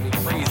drives me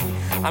crazy.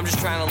 I'm just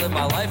trying to live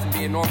my life and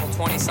be a normal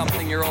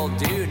 20-something-year-old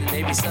dude and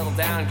maybe settle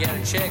down and get a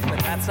chick, but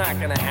that's not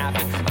gonna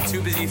happen. I'm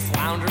too busy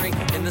floundering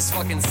in this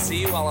fucking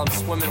sea while I'm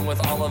swimming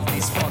with all of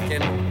these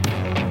fucking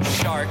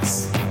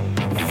sharks.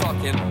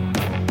 Fucking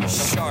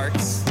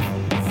sharks.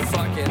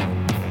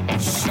 Fucking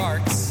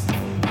sharks.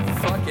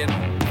 Fucking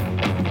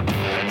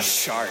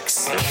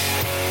sharks. I've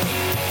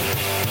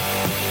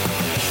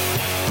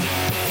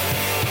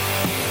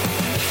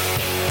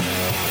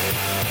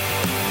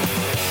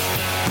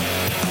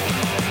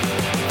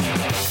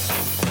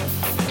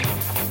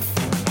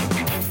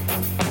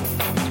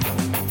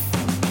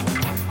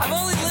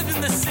only lived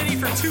in this city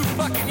for 2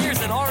 fucking years,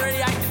 and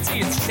already I can see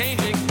it's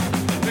changing.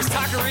 There's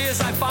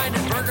taquerias I find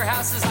and burger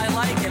houses I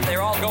like, and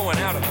they're all going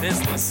out of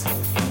business.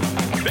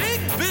 Big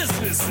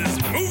business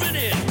is moving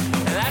in.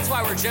 And that's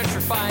why we're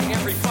gentrifying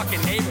every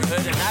fucking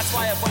neighborhood, and that's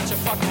why a bunch of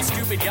fucking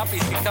stupid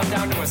yuppies can come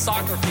down to a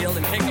soccer field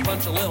and pick a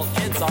bunch of little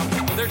kids up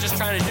when they're just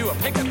trying to do a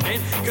pickup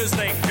game because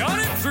they got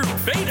it through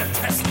beta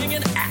testing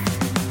an app.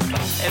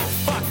 And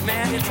fuck,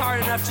 man, it's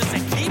hard enough just to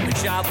keep a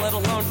job, let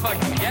alone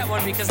fucking get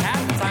one, because half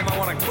the time I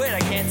want to quit.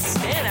 I can't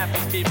stand half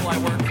these people I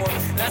work for.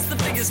 And that's the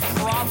biggest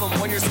problem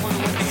when you're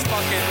swimming with these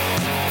fucking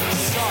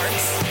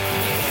sharks.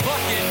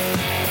 Fucking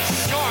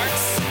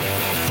sharks.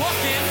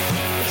 Fucking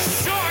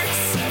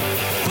sharks.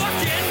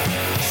 Fucking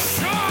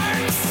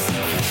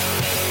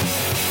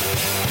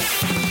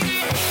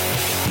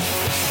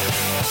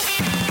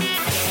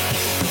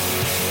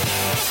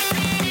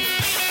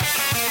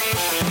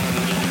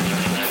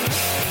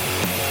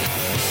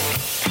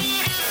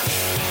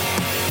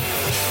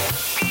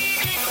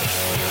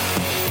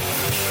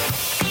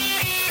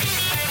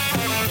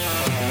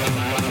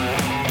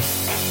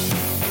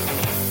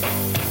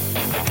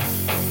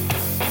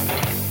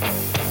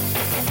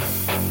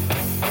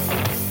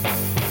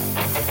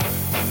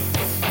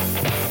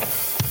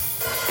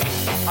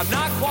I'm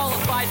not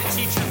qualified to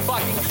teach your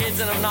fucking kids,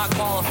 and I'm not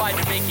qualified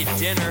to make you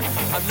dinner.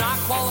 I'm not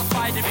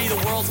qualified to be the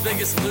world's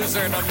biggest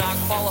loser, and I'm not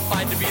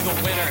qualified to be the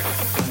winner.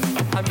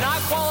 I'm not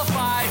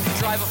qualified to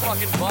drive a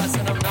fucking bus,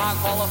 and I'm not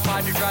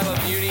qualified to drive a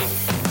Muni.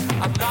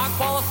 I'm not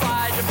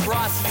qualified to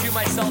prostitute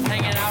myself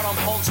hanging out on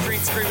Polk Street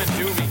screaming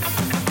 "do me."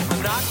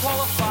 I'm not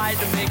qualified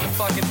to make a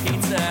fucking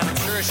pizza, and I'm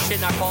sure as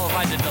shit not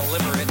qualified to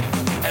deliver it.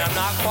 And I'm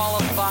not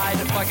qualified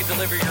to fucking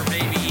deliver your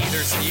baby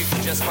either, so you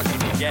can just fucking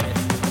get it.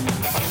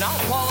 I'm not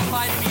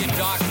qualified to be a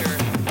doctor,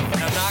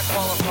 and I'm not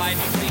qualified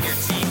to clean your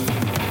teeth.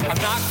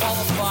 I'm not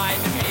qualified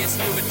to be a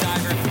scuba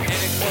diver and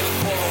a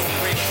quote-unquote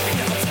rape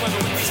because I'm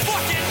swimming with these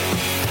fucking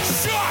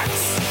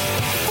sharks!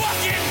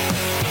 Fucking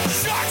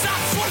sharks!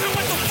 I'm swimming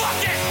with the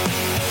fucking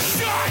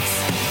sharks!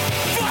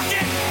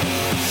 Fucking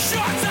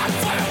sharks! I'm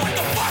swimming with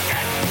the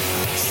fucking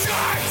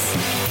sharks!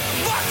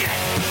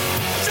 Fucking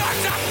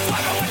sharks! I'm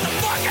swimming with the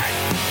fucking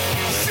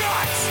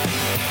sharks!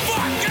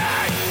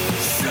 Fucking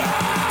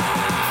sharks!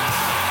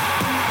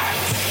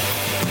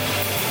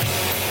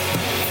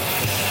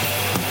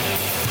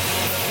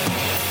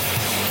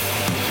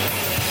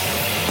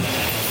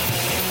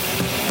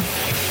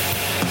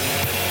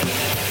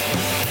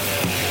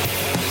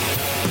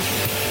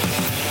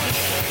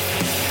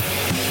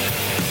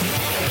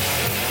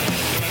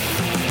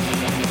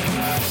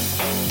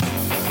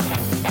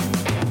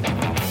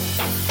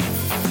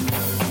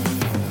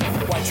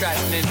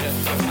 Trash ninja,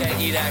 can't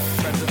eat act,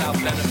 friends without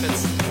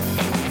benefits.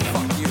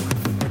 Fuck you,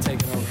 we're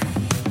taking over.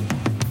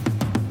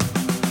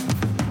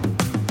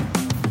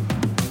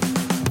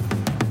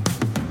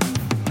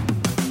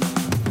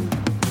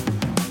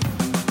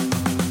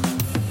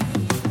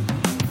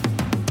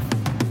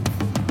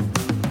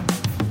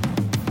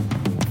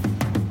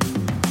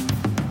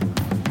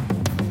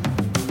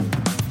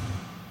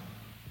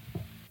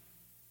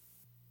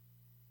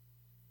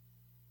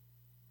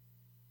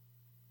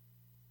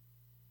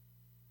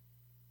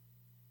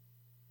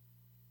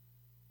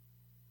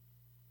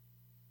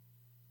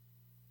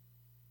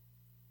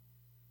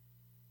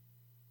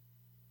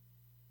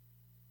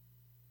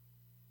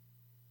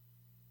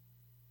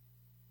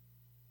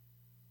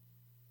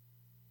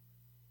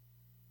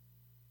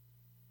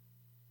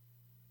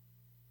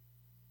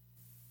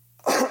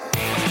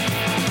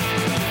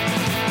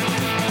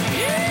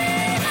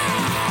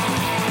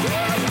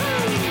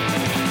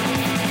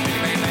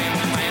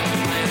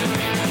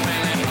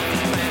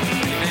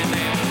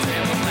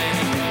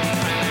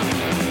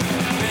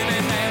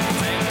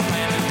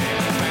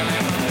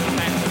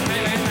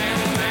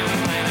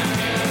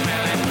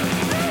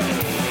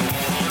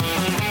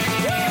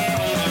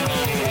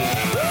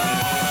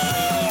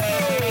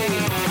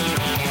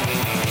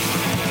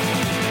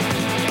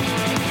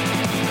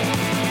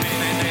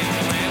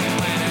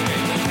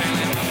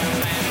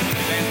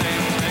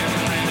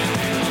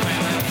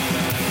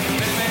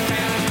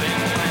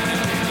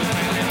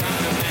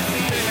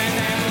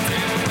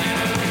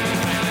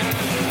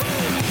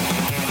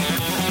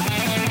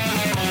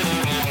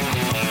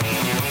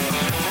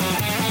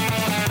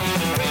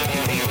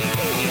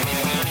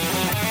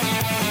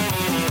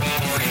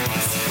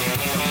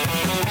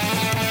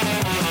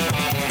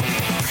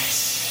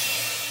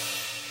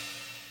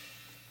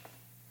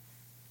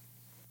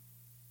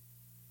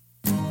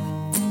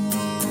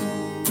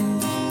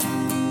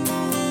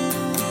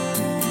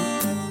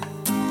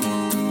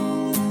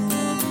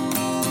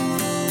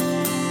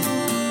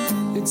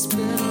 It's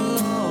been a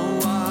long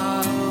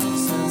while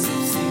since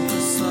I've seen the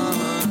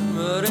sun,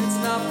 but it's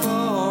not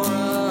for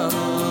a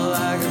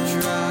lack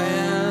of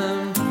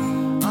trying.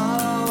 All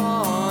I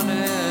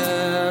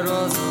wanted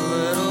was a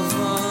little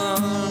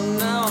fun.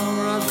 Now I'm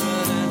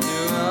rushing into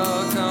a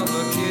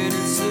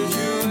complicated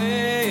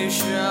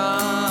situation.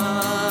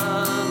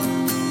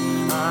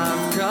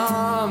 I've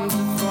come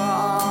too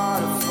far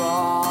to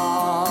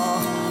fall.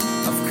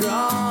 I've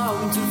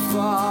come too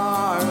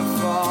far to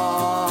fall.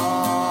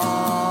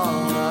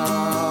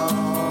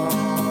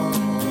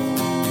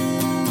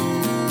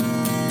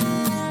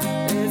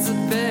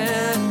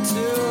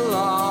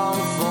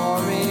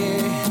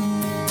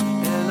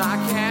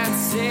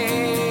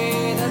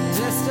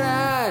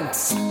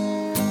 It's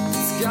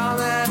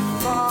coming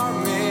for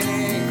me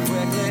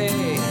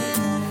quickly.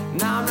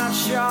 Now I'm not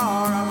sure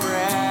I'm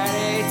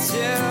ready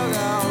to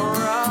go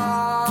run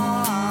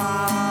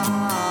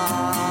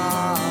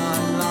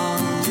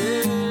long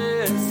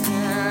distances,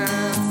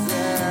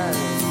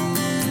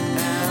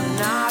 and I'm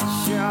not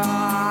sure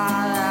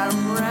that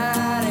I'm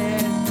ready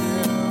to do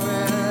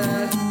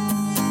it.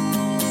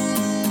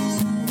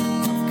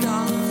 I've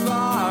come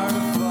far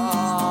to fall.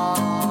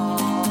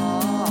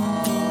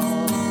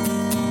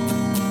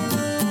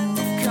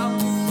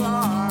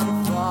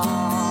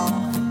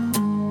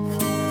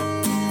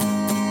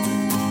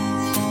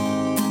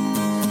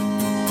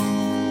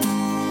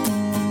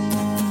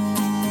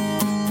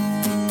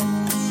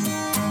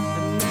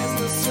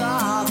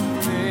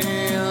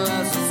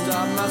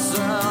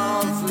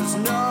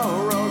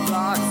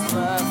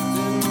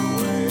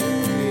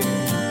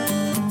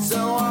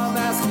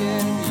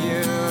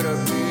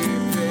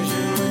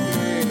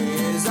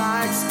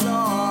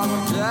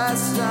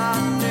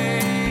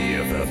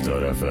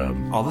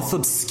 FM. All this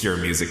obscure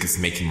music is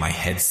making my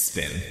head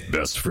spin.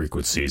 Best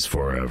frequencies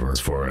forever. It's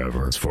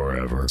forever. It's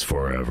forever. It's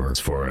forever. It's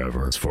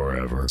forever. It's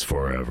forever. It's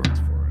forever. It's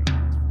forever.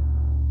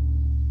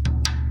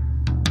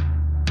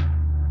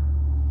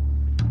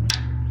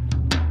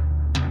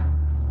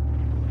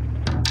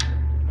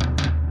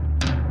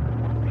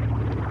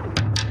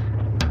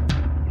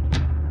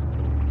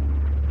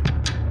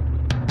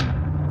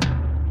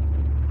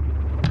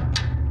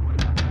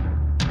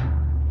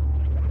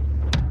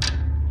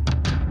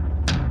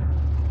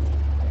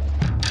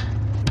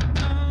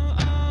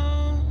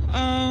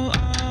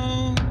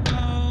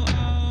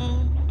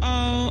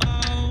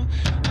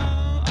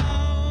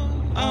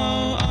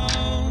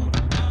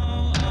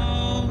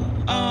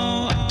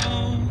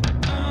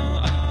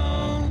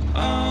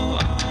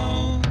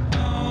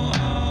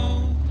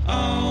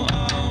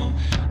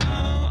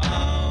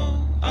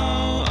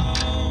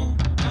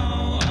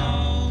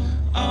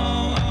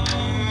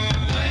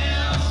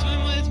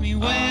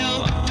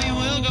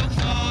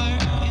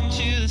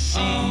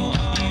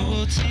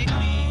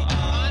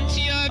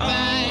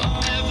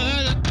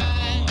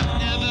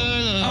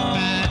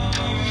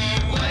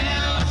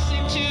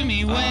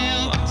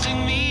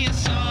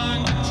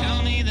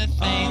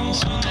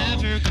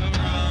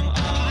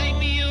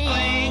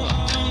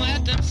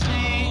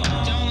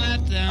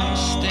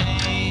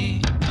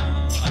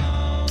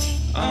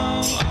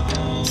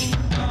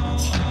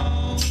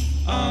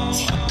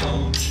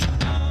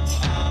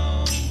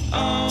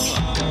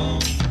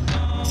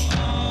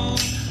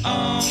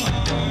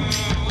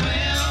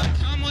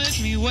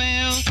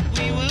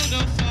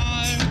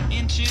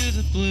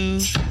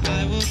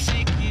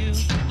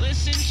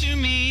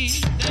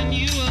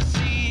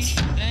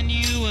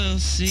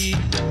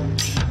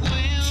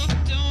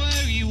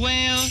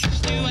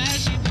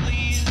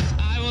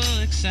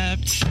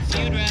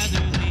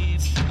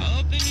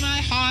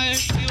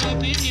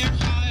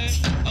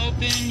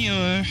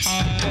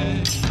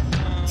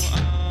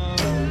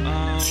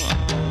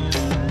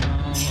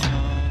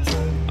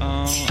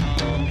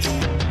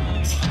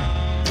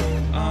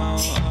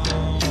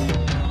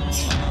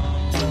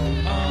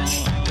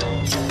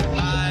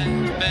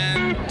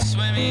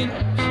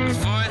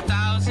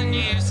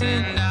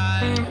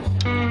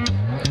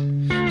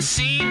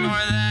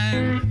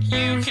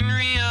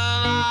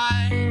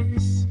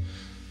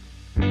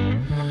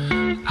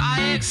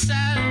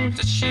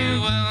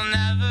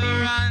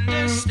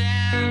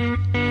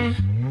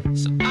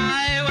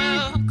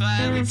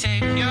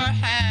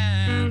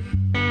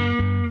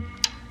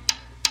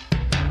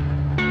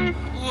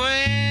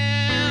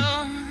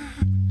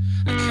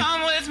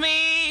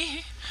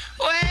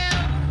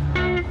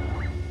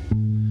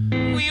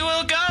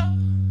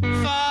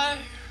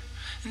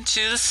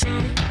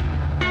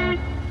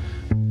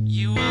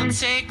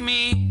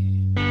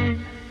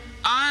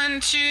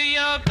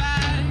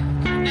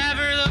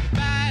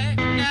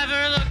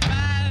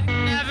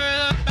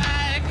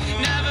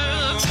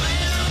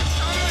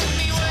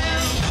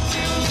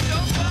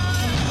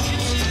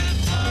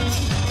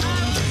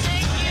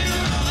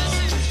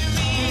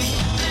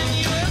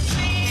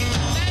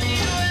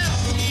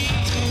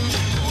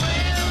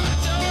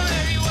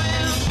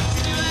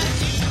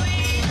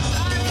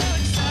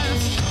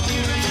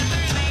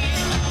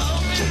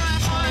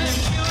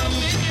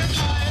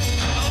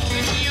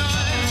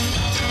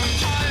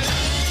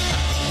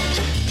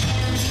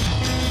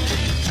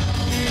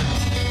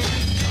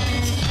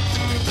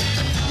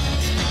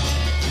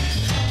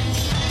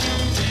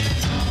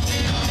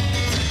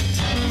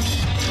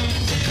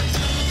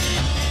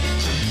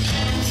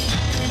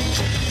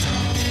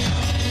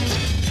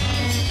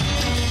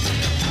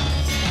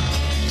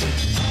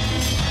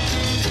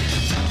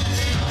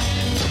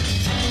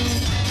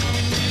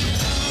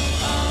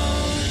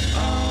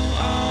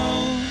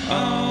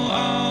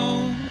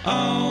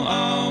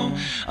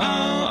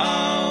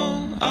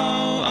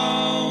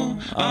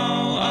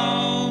 oh,